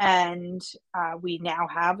 2020, and we now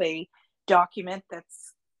have a document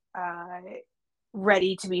that's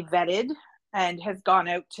ready to be vetted and has gone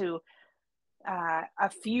out to a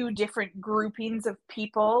few different groupings of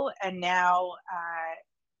people, and now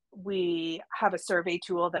we have a survey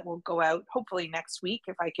tool that will go out hopefully next week,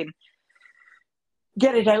 if I can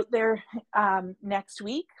get it out there next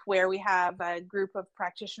week, where we have a group of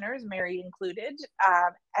practitioners, Mary included,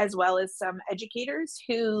 as well as some educators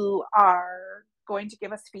who are going to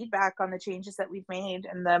give us feedback on the changes that we've made.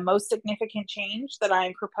 And the most significant change that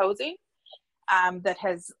I'm proposing that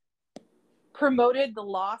has promoted the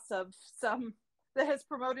loss of some, that has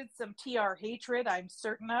promoted some TR hatred, I'm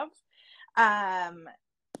certain of,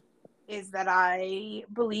 is that I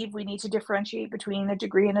believe we need to differentiate between a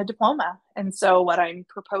degree and a diploma. And so what I'm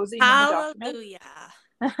proposing in the document.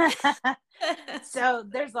 So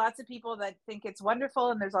there's lots of people that think it's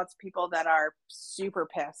wonderful, and there's lots of people that are super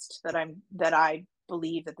pissed that I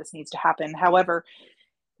believe that this needs to happen. However,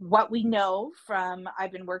 what we know from,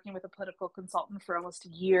 I've been working with a political consultant for almost a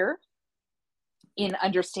year in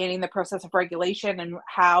understanding the process of regulation and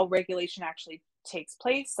how regulation actually takes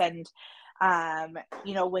place. And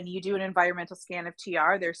when you do an environmental scan of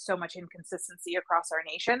TR, there's so much inconsistency across our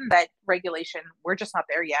nation that regulation, we're just not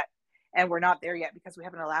there yet. And we're not there yet because we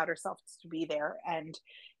haven't allowed ourselves to be there. And,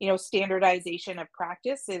 standardization of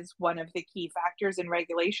practice is one of the key factors in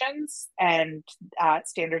regulations, and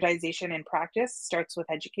standardization in practice starts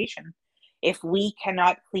with education. If we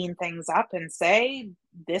cannot clean things up and say,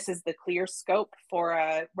 this is the clear scope for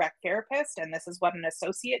a rec therapist, and this is what an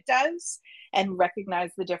associate does, and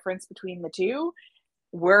recognize the difference between the two,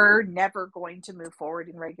 we're never going to move forward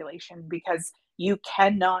in regulation, because you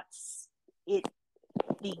cannot,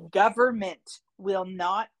 the government will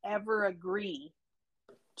not ever agree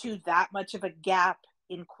to that much of a gap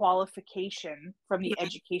in qualification from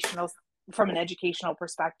an educational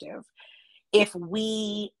perspective. If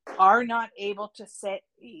we are not able to say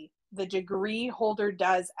the degree holder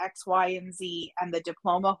does X, Y, and Z, and the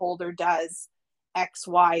diploma holder does X,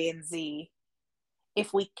 Y, and Z,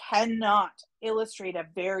 if we cannot illustrate a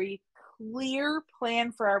very clear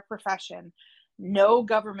plan for our profession, no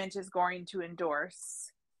government is going to endorse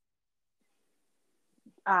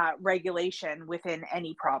regulation within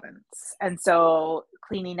any province. And so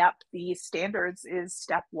cleaning up these standards is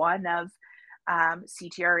step one of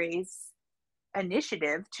CTRA's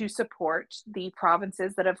initiative to support the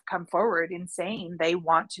provinces that have come forward in saying they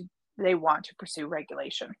want to pursue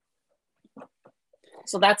regulation.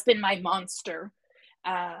 So that's been my monster.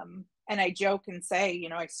 And I joke and say,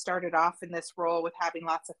 I started off in this role with having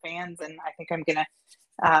lots of fans, and I think I'm going to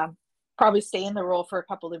probably stay in the role for a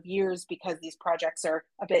couple of years because these projects are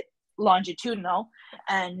a bit longitudinal,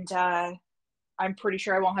 and I'm pretty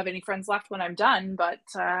sure I won't have any friends left when I'm done, but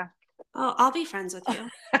I'll be friends with you.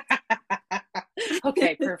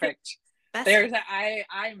 Okay, perfect.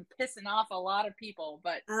 I'm pissing off a lot of people,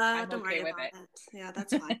 but I'm don't okay worry with it. Yeah,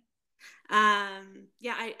 that's fine.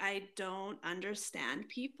 I don't understand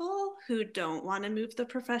people who don't want to move the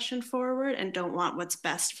profession forward and don't want what's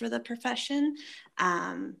best for the profession.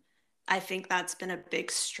 I think that's been a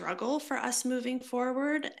big struggle for us moving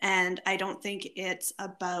forward, and I don't think it's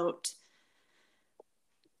about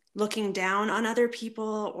looking down on other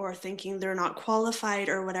people or thinking they're not qualified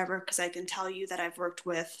or whatever, because I can tell you that I've worked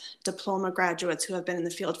with diploma graduates who have been in the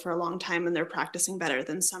field for a long time, and they're practicing better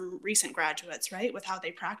than some recent graduates, right, with how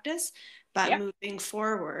they practice. But moving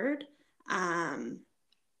forward,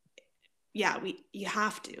 Yeah, you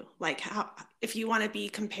have to, like, if you want to be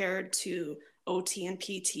compared to OT and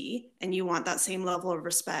PT and you want that same level of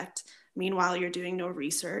respect, meanwhile you're doing no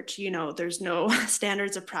research, there's no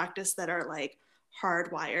standards of practice that are like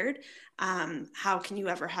hardwired. How can you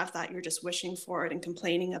ever have that? You're just wishing for it and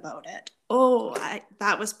complaining about it.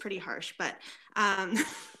 That was pretty harsh, but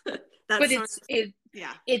that's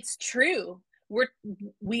yeah, it's true.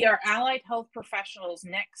 We are allied health professionals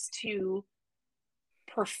next to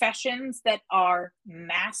professions that are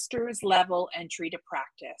master's level entry to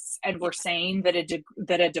practice, and we're saying that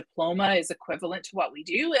a diploma is equivalent to what we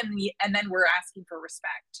do, and then we're asking for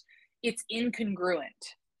respect. It's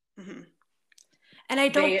incongruent. Mm-hmm.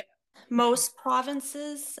 And most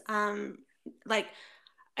provinces, like,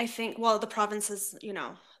 I think, well, the provinces,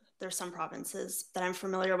 there's some provinces that I'm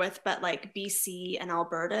familiar with, but like BC and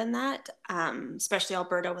Alberta and that, especially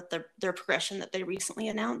Alberta with their progression that they recently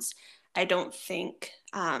announced, I don't think,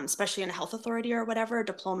 especially in a health authority or whatever,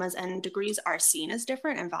 diplomas and degrees are seen as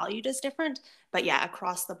different and valued as different. But yeah,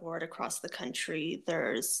 across the board, across the country,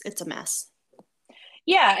 it's a mess.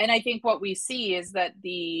 Yeah, and I think what we see is that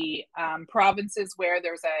the provinces where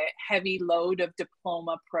there's a heavy load of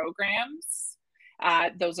diploma programs,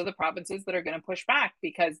 those are the provinces that are going to push back,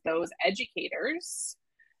 because those educators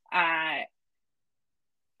are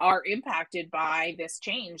impacted by this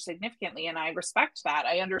change significantly. And I respect that.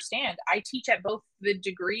 I understand. I teach at both the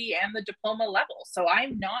degree and the diploma level, so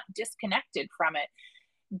I'm not disconnected from it.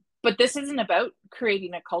 But this isn't about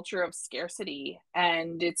creating a culture of scarcity,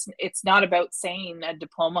 and it's not about saying a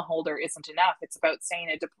diploma holder isn't enough. It's about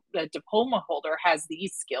saying a diploma holder has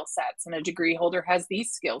these skill sets and a degree holder has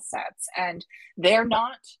these skill sets, and they're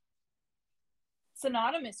not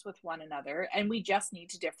synonymous with one another, and we just need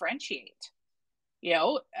to differentiate.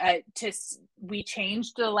 We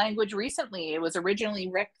changed the language recently. It was originally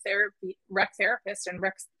rec therapist and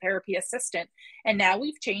rec therapy assistant, and now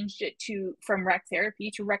we've changed it from rec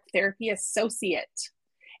therapy to rec therapy associate.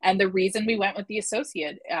 And the reason we went with the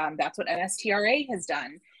associate, that's what NSTRA has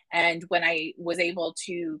done. And when I was able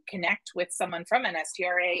to connect with someone from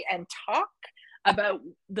NSTRA and talk about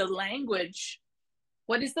the language,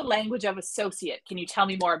 what is the language of associate? Can you tell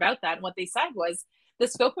me more about that? And what they said was, the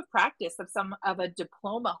scope of practice of a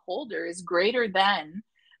diploma holder is greater than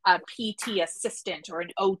a PT assistant or an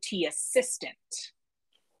OT assistant.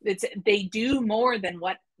 They do more than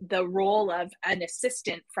what the role of an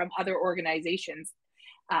assistant from other organizations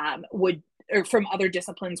would, or from other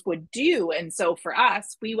disciplines would do. And so for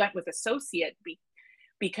us, we went with associate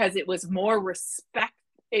because it was more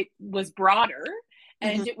it was broader,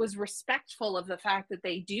 and it was respectful of the fact that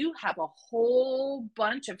they do have a whole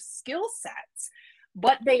bunch of skill sets,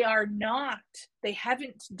 but they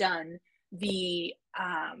haven't done they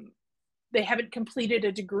haven't completed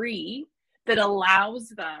a degree that allows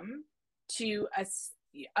them to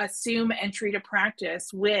assume entry to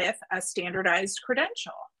practice with a standardized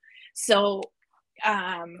credential. So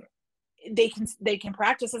they can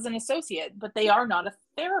practice as an associate, but they are not a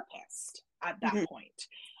therapist at that point.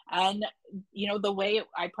 And the way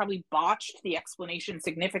I probably botched the explanation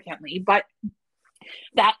significantly, but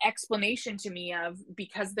that explanation to me of,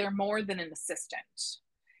 because they're more than an assistant,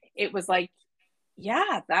 it was like,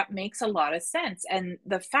 yeah, that makes a lot of sense. And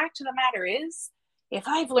the fact of the matter is, if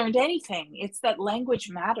I've learned anything, it's that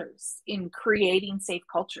language matters in creating safe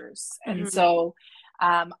cultures. And so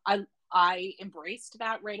I embraced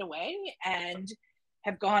that right away and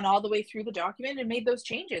have gone all the way through the document and made those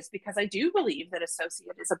changes, because I do believe that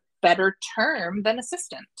associate is a better term than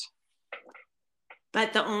assistant.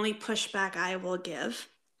 But the only pushback I will give,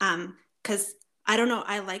 because I don't know,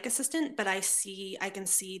 I like assistant, but I can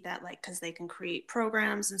see that, like, because they can create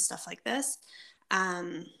programs and stuff like this.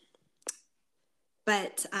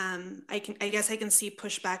 But I guess I can see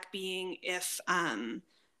pushback being if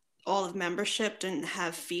all of membership didn't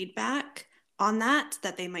have feedback on that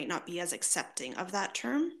they might not be as accepting of that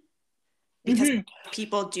term, because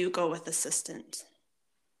people do go with assistant.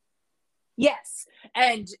 Yes,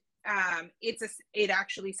 and it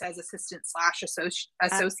actually says assistant /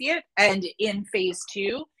 associate, and in phase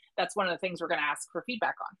 2, that's one of the things we're going to ask for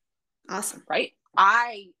feedback on. Awesome. Right?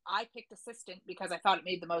 I picked assistant because I thought it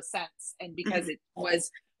made the most sense, and because it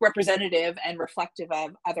was representative and reflective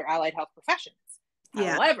of other allied health professions.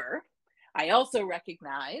 Yeah. However, I also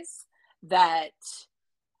recognize that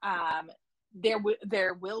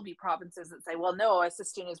there will be provinces that say, well, no,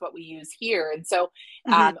 assistant is what we use here. And so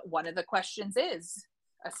one of the questions is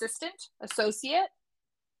assistant, associate,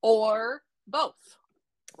 or both,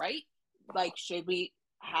 right? Like,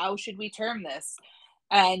 how should we term this?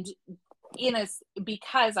 And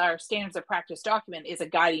because our standards of practice document is a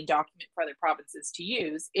guiding document for other provinces to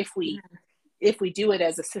use, if we do it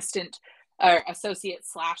as assistant or associate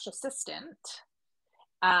 / assistant,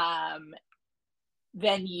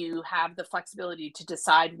 then you have the flexibility to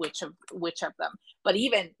decide which of them. But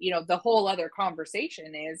even, the whole other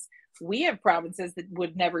conversation is, we have provinces that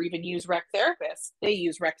would never even use rec therapists. They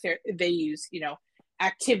use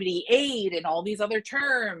activity aid and all these other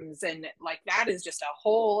terms, and like that is just a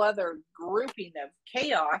whole other grouping of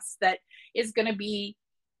chaos that is going to be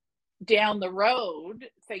down the road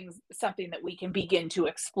something that we can begin to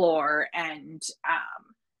explore and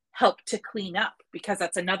help to clean up, because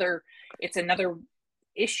it's another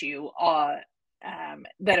issue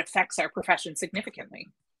that affects our profession significantly.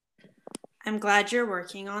 I'm glad you're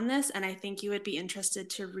working on this, and I think you would be interested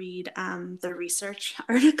to read the research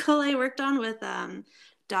article I worked on with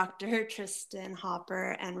Dr. Tristan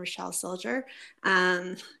Hopper and Rochelle Silger,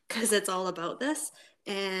 because it's all about this.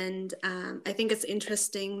 And I think it's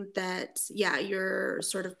interesting that, you're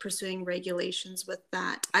sort of pursuing regulations with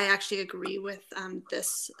that. I actually agree with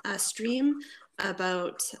this stream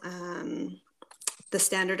about the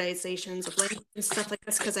standardizations of language and stuff like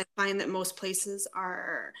this, because I find that most places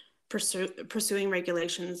are pursuing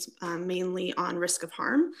regulations mainly on risk of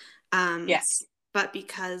harm. Yes. But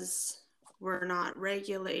because we're not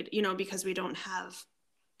regulated, because we don't have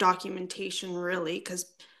documentation really, because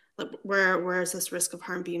where is this risk of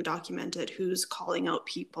harm being documented? Who's calling out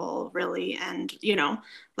people really? And,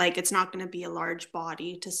 it's not going to be a large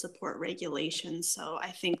body to support regulations. So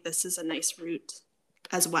I think this is a nice route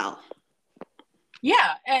as well.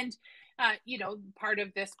 Yeah. And, part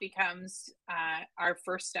of this becomes our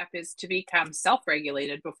first step is to become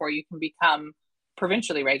self-regulated before you can become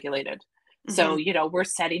provincially regulated. Mm-hmm. So, we're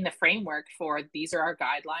setting the framework for, these are our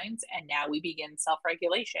guidelines, and now we begin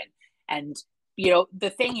self-regulation. And,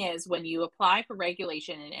 the thing is, when you apply for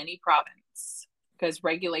regulation in any province, because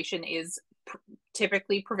regulation is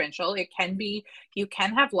typically provincial, you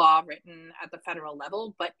can have law written at the federal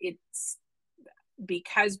level, but it's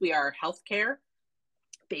because we are healthcare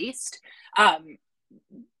based,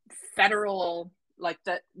 federal, like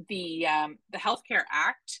the Healthcare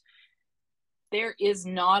Act, there is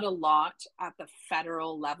not a lot at the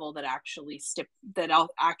federal level that actually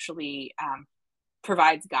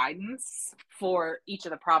provides guidance for each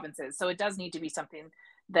of the provinces. So it does need to be something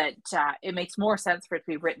that it makes more sense for it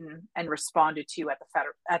to be written and responded to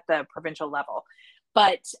at the provincial level.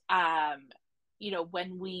 But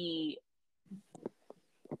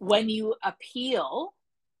when you appeal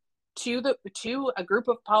to a group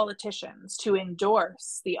of politicians to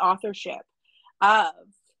endorse the authorship of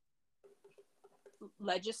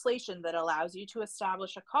legislation that allows you to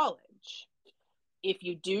establish a college, if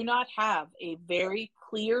you do not have a very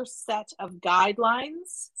clear set of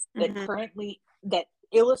guidelines that that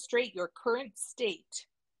illustrate your current state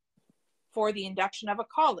for the induction of a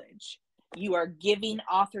college, you are giving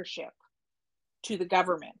authorship to the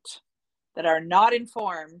government that are not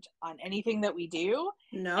informed on anything that we do.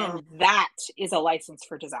 No. And that is a license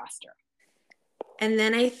for disaster. And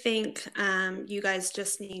then I think you guys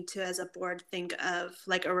just need to, as a board, think of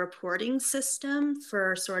like a reporting system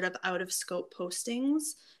for sort of out of scope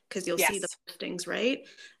postings, because you'll see the postings, right?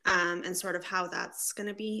 And sort of how that's going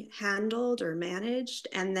to be handled or managed.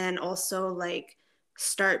 And then also like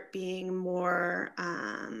start being more,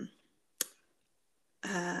 I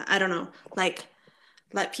don't know, like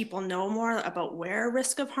let people know more about where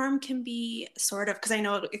risk of harm can be sort of, because I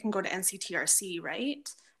know it can go to NCTRC, right?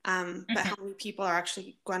 But how many people are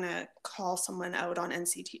actually going to call someone out on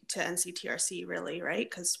NCTRC really, right?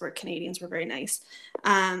 Because we're Canadians, we're very nice,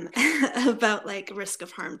 about like risk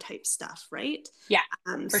of harm type stuff, right? Yeah,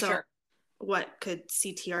 for sure. What could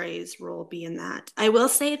CTRA's role be in that? I will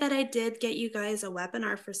say that I did get you guys a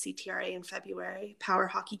webinar for CTRA in February, Power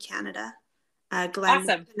Hockey Canada.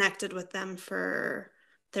 Glenn connected with them for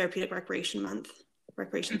Therapeutic Recreation Month,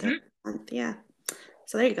 Therapy Month. Yeah.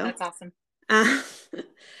 So there you go. That's awesome.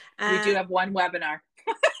 We do have one webinar.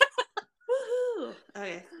 Woohoo!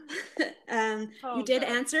 Okay. You did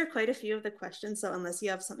answer quite a few of the questions, so unless you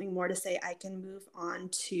have something more to say, I can move on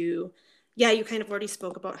to, you kind of already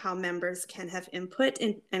spoke about how members can have input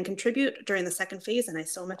and contribute during the second phase, and I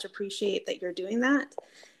so much appreciate that you're doing that.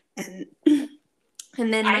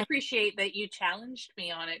 And then I appreciate that you challenged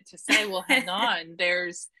me on it to say, well, hang on,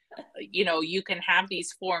 there's, you can have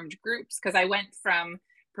these formed groups, because I went from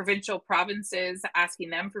provincial provinces asking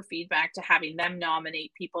them for feedback to having them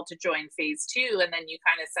nominate people to join phase 2. And then you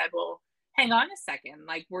kind of said, well, hang on a second,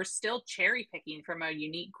 like we're still cherry picking from a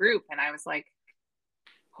unique group. And I was like,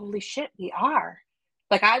 holy shit, we are.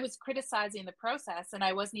 Like, I was criticizing the process and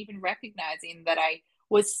I wasn't even recognizing that I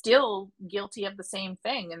was still guilty of the same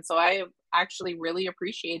thing. And so I actually really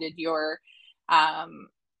appreciated your um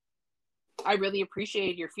I really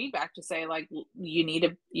appreciated your feedback to say, like, you need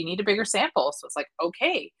a bigger sample. So it's like,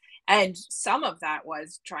 okay. And some of that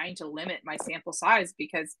was trying to limit my sample size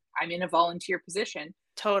because I'm in a volunteer position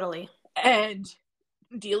Totally. and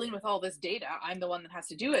dealing with all this data. I'm the one that has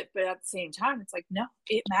to do it. But at the same time, it's like, no,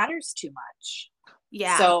 it matters too much.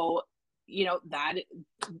 Yeah. So, that,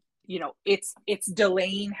 it's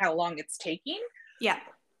delaying how long it's taking. Yeah.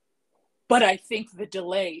 But I think the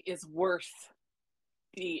delay is worth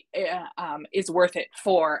it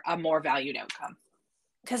for a more valued outcome.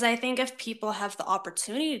 Because I think if people have the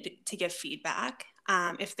opportunity to give feedback,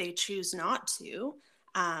 if they choose not to,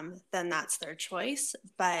 then that's their choice.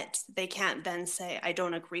 But they can't then say, I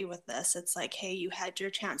don't agree with this. It's like, hey, you had your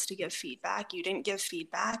chance to give feedback. You didn't give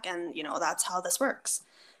feedback. And, that's how this works.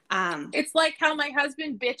 It's like how my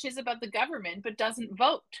husband bitches about the government, but doesn't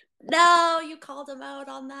vote. No, you called him out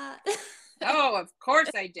on that. Oh, of course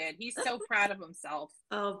I did. He's so proud of himself.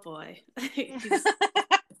 Oh, boy.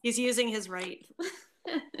 He's using his right.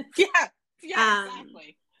 Yeah,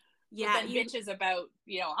 exactly. Yeah, but then bitches about,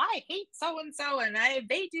 I hate so-and-so and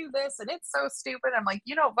they do this and it's so stupid. I'm like,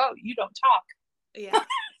 you don't vote, you don't talk. Yeah.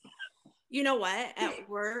 You know what? At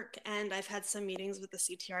work, and I've had some meetings with the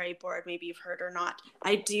CTRA board, maybe you've heard or not,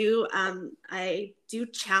 I do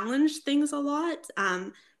challenge things a lot.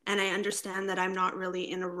 And I understand that I'm not really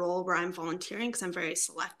in a role where I'm volunteering because I'm very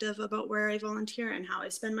selective about where I volunteer and how I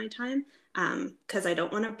spend my time, because I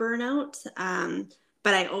don't want to burn out.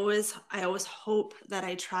 But I always hope that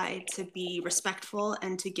I try to be respectful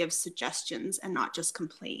and to give suggestions and not just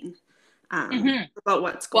complain about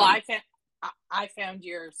what's going on. Well, I found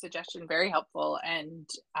your suggestion very helpful. And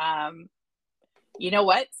you know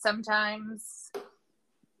what? Sometimes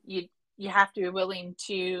you have to be willing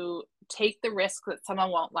to take the risk that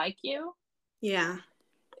someone won't like you. Yeah.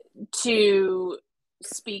 To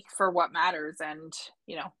speak for what matters. And,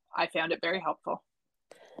 I found it very helpful.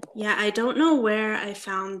 Yeah, I don't know where I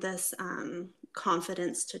found this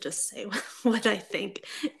confidence to just say what I think.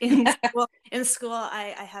 In school,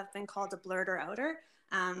 I have been called a blurter outer,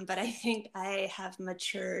 but I think I have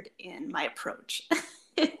matured in my approach.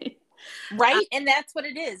 Right? And that's what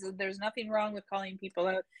it is. There's nothing wrong with calling people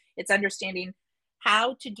out. It's understanding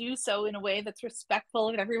how to do so in a way that's respectful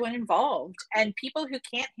of everyone involved. And people who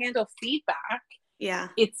can't handle feedback, yeah,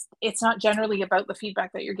 it's not generally about the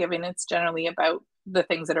feedback that you're giving. It's generally about the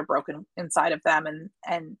things that are broken inside of them.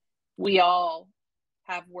 And we all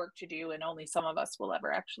have work to do, and only some of us will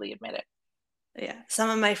ever actually admit it. Yeah.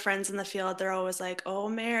 Some of my friends in the field, they're always like, oh,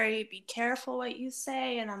 Mary, be careful what you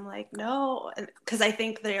say. And I'm like, no, because I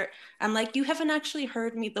think I'm like, you haven't actually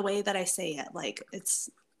heard me the way that I say it. Like, it's,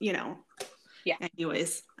 Yeah.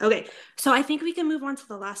 Anyways. Okay. So I think we can move on to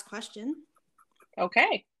the last question.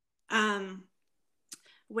 Okay.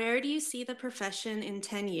 Where do you see the profession in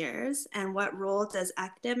 10 years, and what role does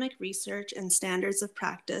academic research and standards of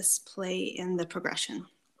practice play in the progression?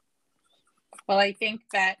 Well, I think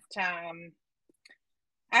that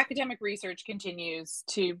academic research continues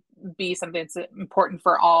to be something that's important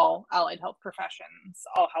for all allied health professions,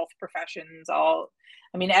 all health professions,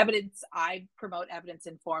 I promote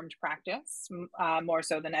evidence-informed practice more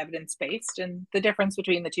so than evidence-based. And the difference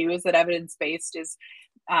between the two is that evidence-based is,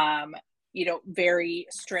 very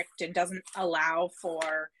strict and doesn't allow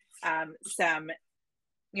for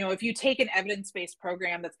if you take an evidence-based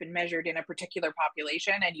program that's been measured in a particular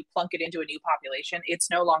population and you plunk it into a new population, it's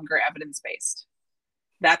no longer evidence-based.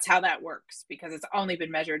 That's how that works, because it's only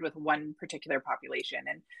been measured with one particular population.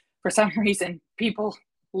 And for some reason, people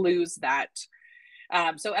lose that.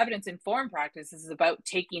 So evidence-informed practice is about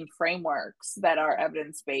taking frameworks that are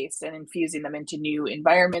evidence-based and infusing them into new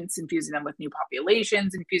environments, infusing them with new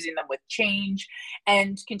populations, infusing them with change,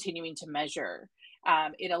 and continuing to measure.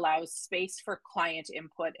 It allows space for client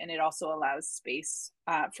input, and it also allows space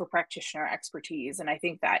for practitioner expertise. And I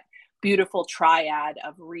think that beautiful triad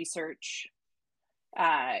of research,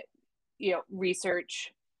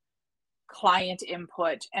 research, client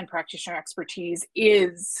input, and practitioner expertise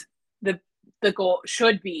is the goal,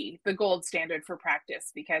 should be the gold standard for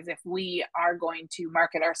practice. Because if we are going to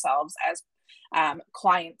market ourselves as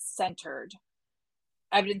client-centered,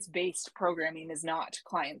 evidence-based programming is not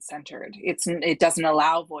client-centered. It doesn't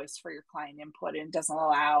allow voice for your client input, and doesn't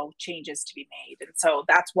allow changes to be made. And so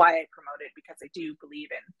that's why I promote it, because I do believe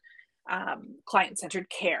in client-centered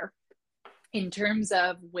care. In terms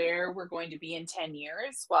of where we're going to be in 10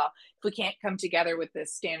 years, well, if we can't come together with the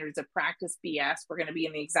standards of practice BS, we're going to be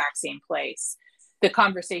in the exact same place. the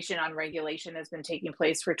conversation on regulation has been taking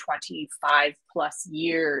place for 25 plus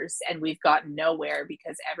years, and we've gotten nowhere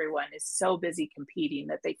because everyone is so busy competing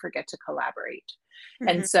that they forget to collaborate.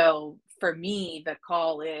 And so for me, the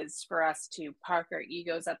call is for us to park our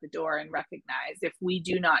egos at the door and recognize if we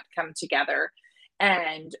do not come together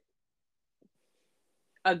and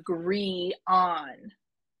agree on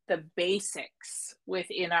the basics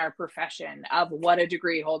within our profession of what a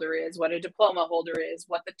degree holder is, what a diploma holder is,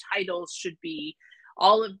 what the titles should be,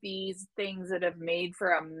 all of these things that have made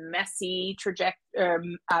for a messy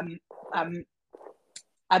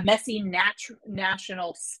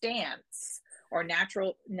national stance or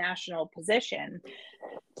national position.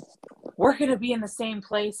 We're going to be in the same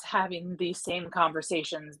place having these same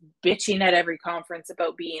conversations, bitching at every conference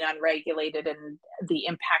about being unregulated and the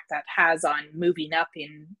impact that has on moving up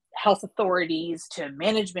in health authorities to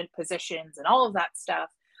management positions and all of that stuff.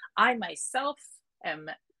 I myself am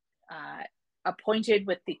appointed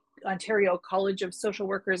with the Ontario College of Social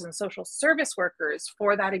Workers and Social Service Workers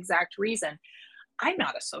for that exact reason. I'm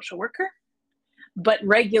not a social worker, but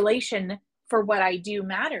regulation for what I do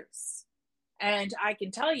matters. And I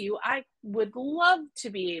can tell you, I would love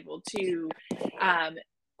to be able to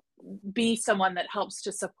be someone that helps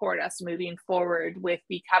to support us moving forward with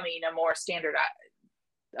becoming a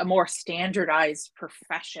more standardized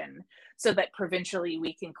profession, so that provincially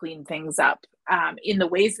we can clean things up in the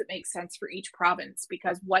ways that make sense for each province.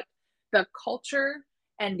 Because what the culture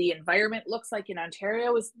and the environment looks like in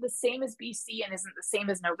Ontario is the same as BC and isn't the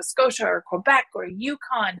same as Nova Scotia or Quebec or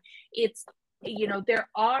Yukon. It's, there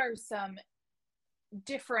are some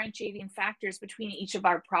differentiating factors between each of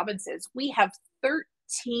our provinces. We have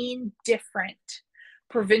 13 different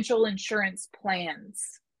provincial insurance plans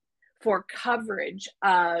for coverage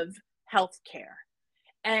of healthcare.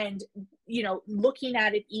 And, looking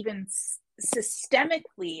at it even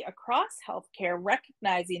systemically across healthcare,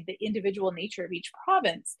 recognizing the individual nature of each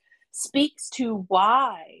province speaks to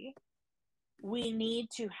why we need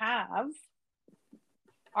to have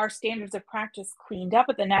our standards of practice cleaned up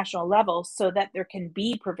at the national level so that there can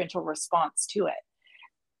be provincial response to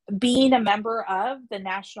it. Being a member of the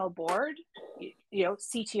national board,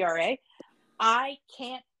 CTRA, I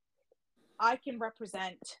can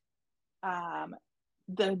represent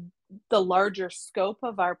the larger scope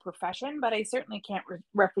of our profession, but I certainly can't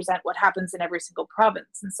represent what happens in every single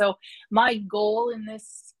province. And so my goal in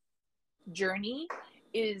this journey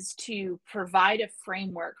is to provide a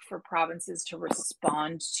framework for provinces to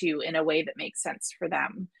respond to in a way that makes sense for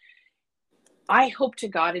them. I hope to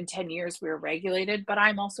God in 10 years we're regulated, but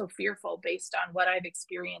I'm also fearful, based on what I've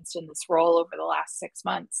experienced in this role over the last 6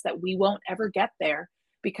 months, that we won't ever get there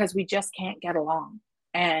because we just can't get along.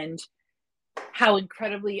 And how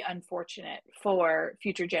incredibly unfortunate for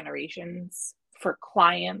future generations, for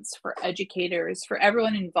clients, for educators, for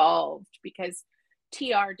everyone involved, because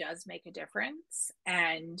TR does make a difference,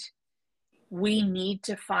 and we need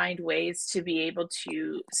to find ways to be able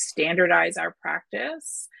to standardize our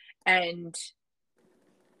practice and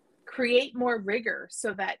create more rigor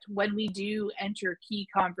so that when we do enter key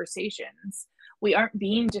conversations, we aren't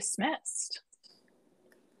being dismissed.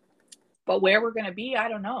 But where we're going to be, I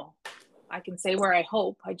don't know. I can say where I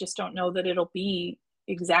hope. I just don't know that it'll be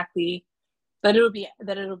exactly, that it'll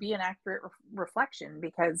be an accurate reflection,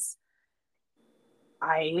 because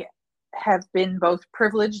I have been both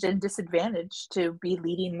privileged and disadvantaged to be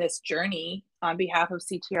leading this journey on behalf of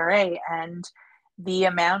CTRA, and the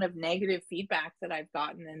amount of negative feedback that I've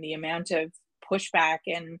gotten and the amount of pushback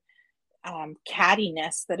and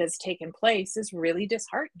cattiness that has taken place is really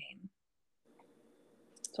disheartening.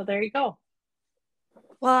 So there you go.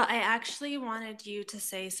 Well, I actually wanted you to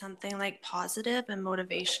say something like positive and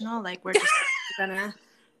motivational, like we're just gonna,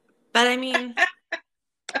 but I mean,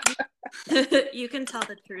 you can tell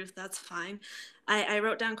the truth. That's fine. I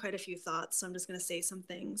wrote down quite a few thoughts, so I'm just going to say some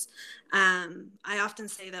things. I often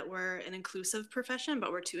say that we're an inclusive profession,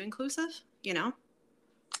 but we're too inclusive,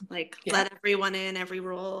 let everyone in, every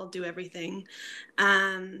role, do everything.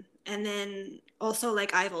 And then also,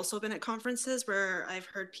 I've also been at conferences where I've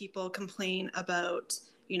heard people complain about,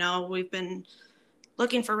 we've been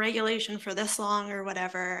looking for regulation for this long or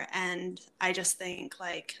whatever. And I just think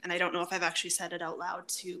and I don't know if I've actually said it out loud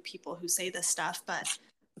to people who say this stuff, but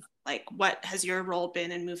what has your role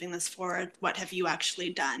been in moving this forward? What have you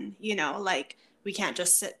actually done? We can't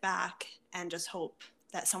just sit back and just hope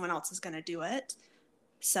that someone else is going to do it.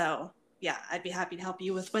 So yeah, I'd be happy to help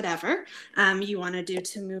you with whatever you want to do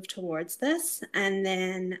to move towards this. And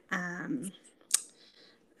then,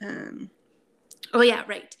 oh yeah,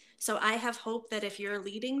 right. So I have hope that if you're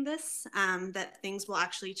leading this, that things will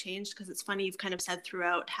actually change, because it's funny, you've kind of said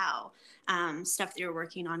throughout how stuff that you're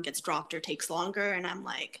working on gets dropped or takes longer. And I'm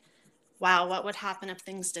like, wow, what would happen if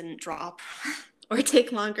things didn't drop or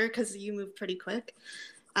take longer, because you move pretty quick.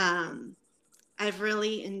 I've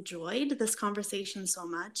really enjoyed this conversation so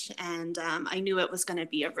much, and I knew it was going to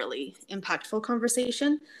be a really impactful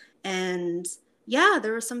conversation. And yeah,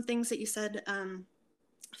 there were some things that you said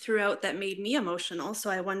throughout that made me emotional. So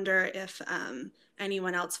I wonder if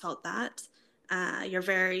anyone else felt that. You're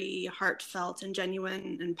very heartfelt and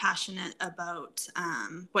genuine and passionate about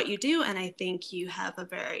what you do, and I think you have a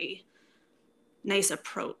very nice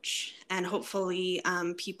approach, and hopefully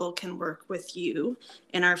people can work with you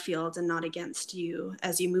in our field and not against you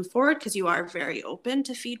as you move forward, because you are very open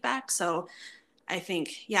to feedback. So I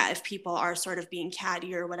think, yeah, if people are sort of being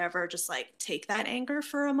catty or whatever, just like take that anger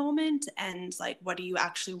for a moment and like, what are you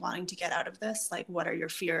actually wanting to get out of this? Like, what are your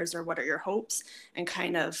fears or what are your hopes? And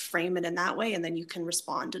kind of frame it in that way, and then you can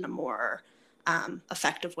respond in a more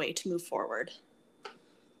effective way to move forward.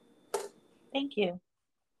 Thank you.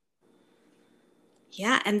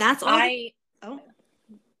 Yeah, and that's all. I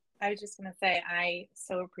was just going to say, I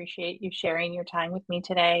so appreciate you sharing your time with me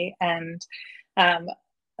today and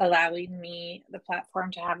allowing me the platform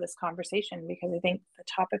to have this conversation, because I think the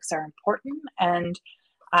topics are important. And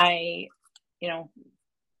I,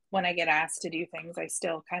 when I get asked to do things, I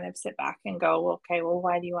still kind of sit back and go, okay, well,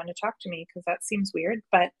 why do you want to talk to me? Because that seems weird.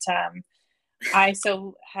 But I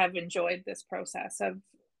so have enjoyed this process of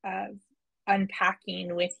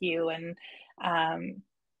unpacking with you, and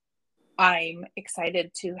I'm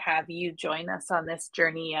excited to have you join us on this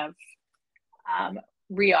journey of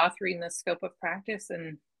reauthoring the scope of practice,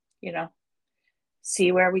 and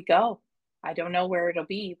see where we go. I don't know where it'll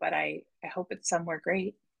be, but I hope it's somewhere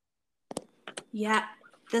great. Yeah,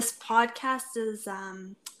 this podcast has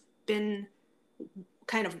been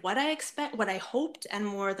kind of what I hoped, and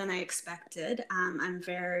more than I expected. I'm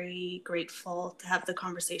very grateful to have the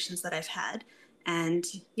conversations that I've had. And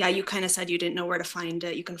yeah, you kind of said you didn't know where to find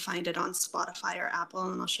it. You can find it on Spotify or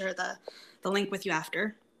Apple, and I'll share the link with you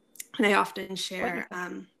after. And I often share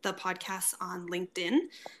the podcast on LinkedIn.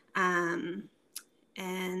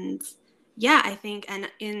 And yeah, I think, and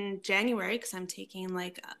in January, because I'm taking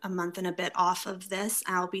like a month and a bit off of this,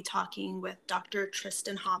 I'll be talking with Dr.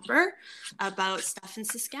 Tristan Hopper about stuff in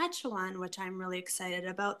Saskatchewan, which I'm really excited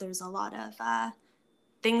about. There's a lot of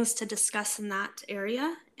things to discuss in that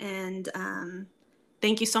area. And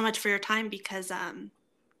thank you so much for your time, because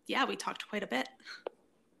yeah, we talked quite a bit.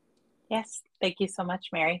 Yes, thank you so much,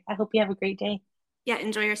 Mary. I hope you have a great day. Yeah,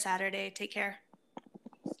 enjoy your Saturday. Take care.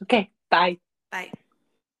 Okay, bye. Bye.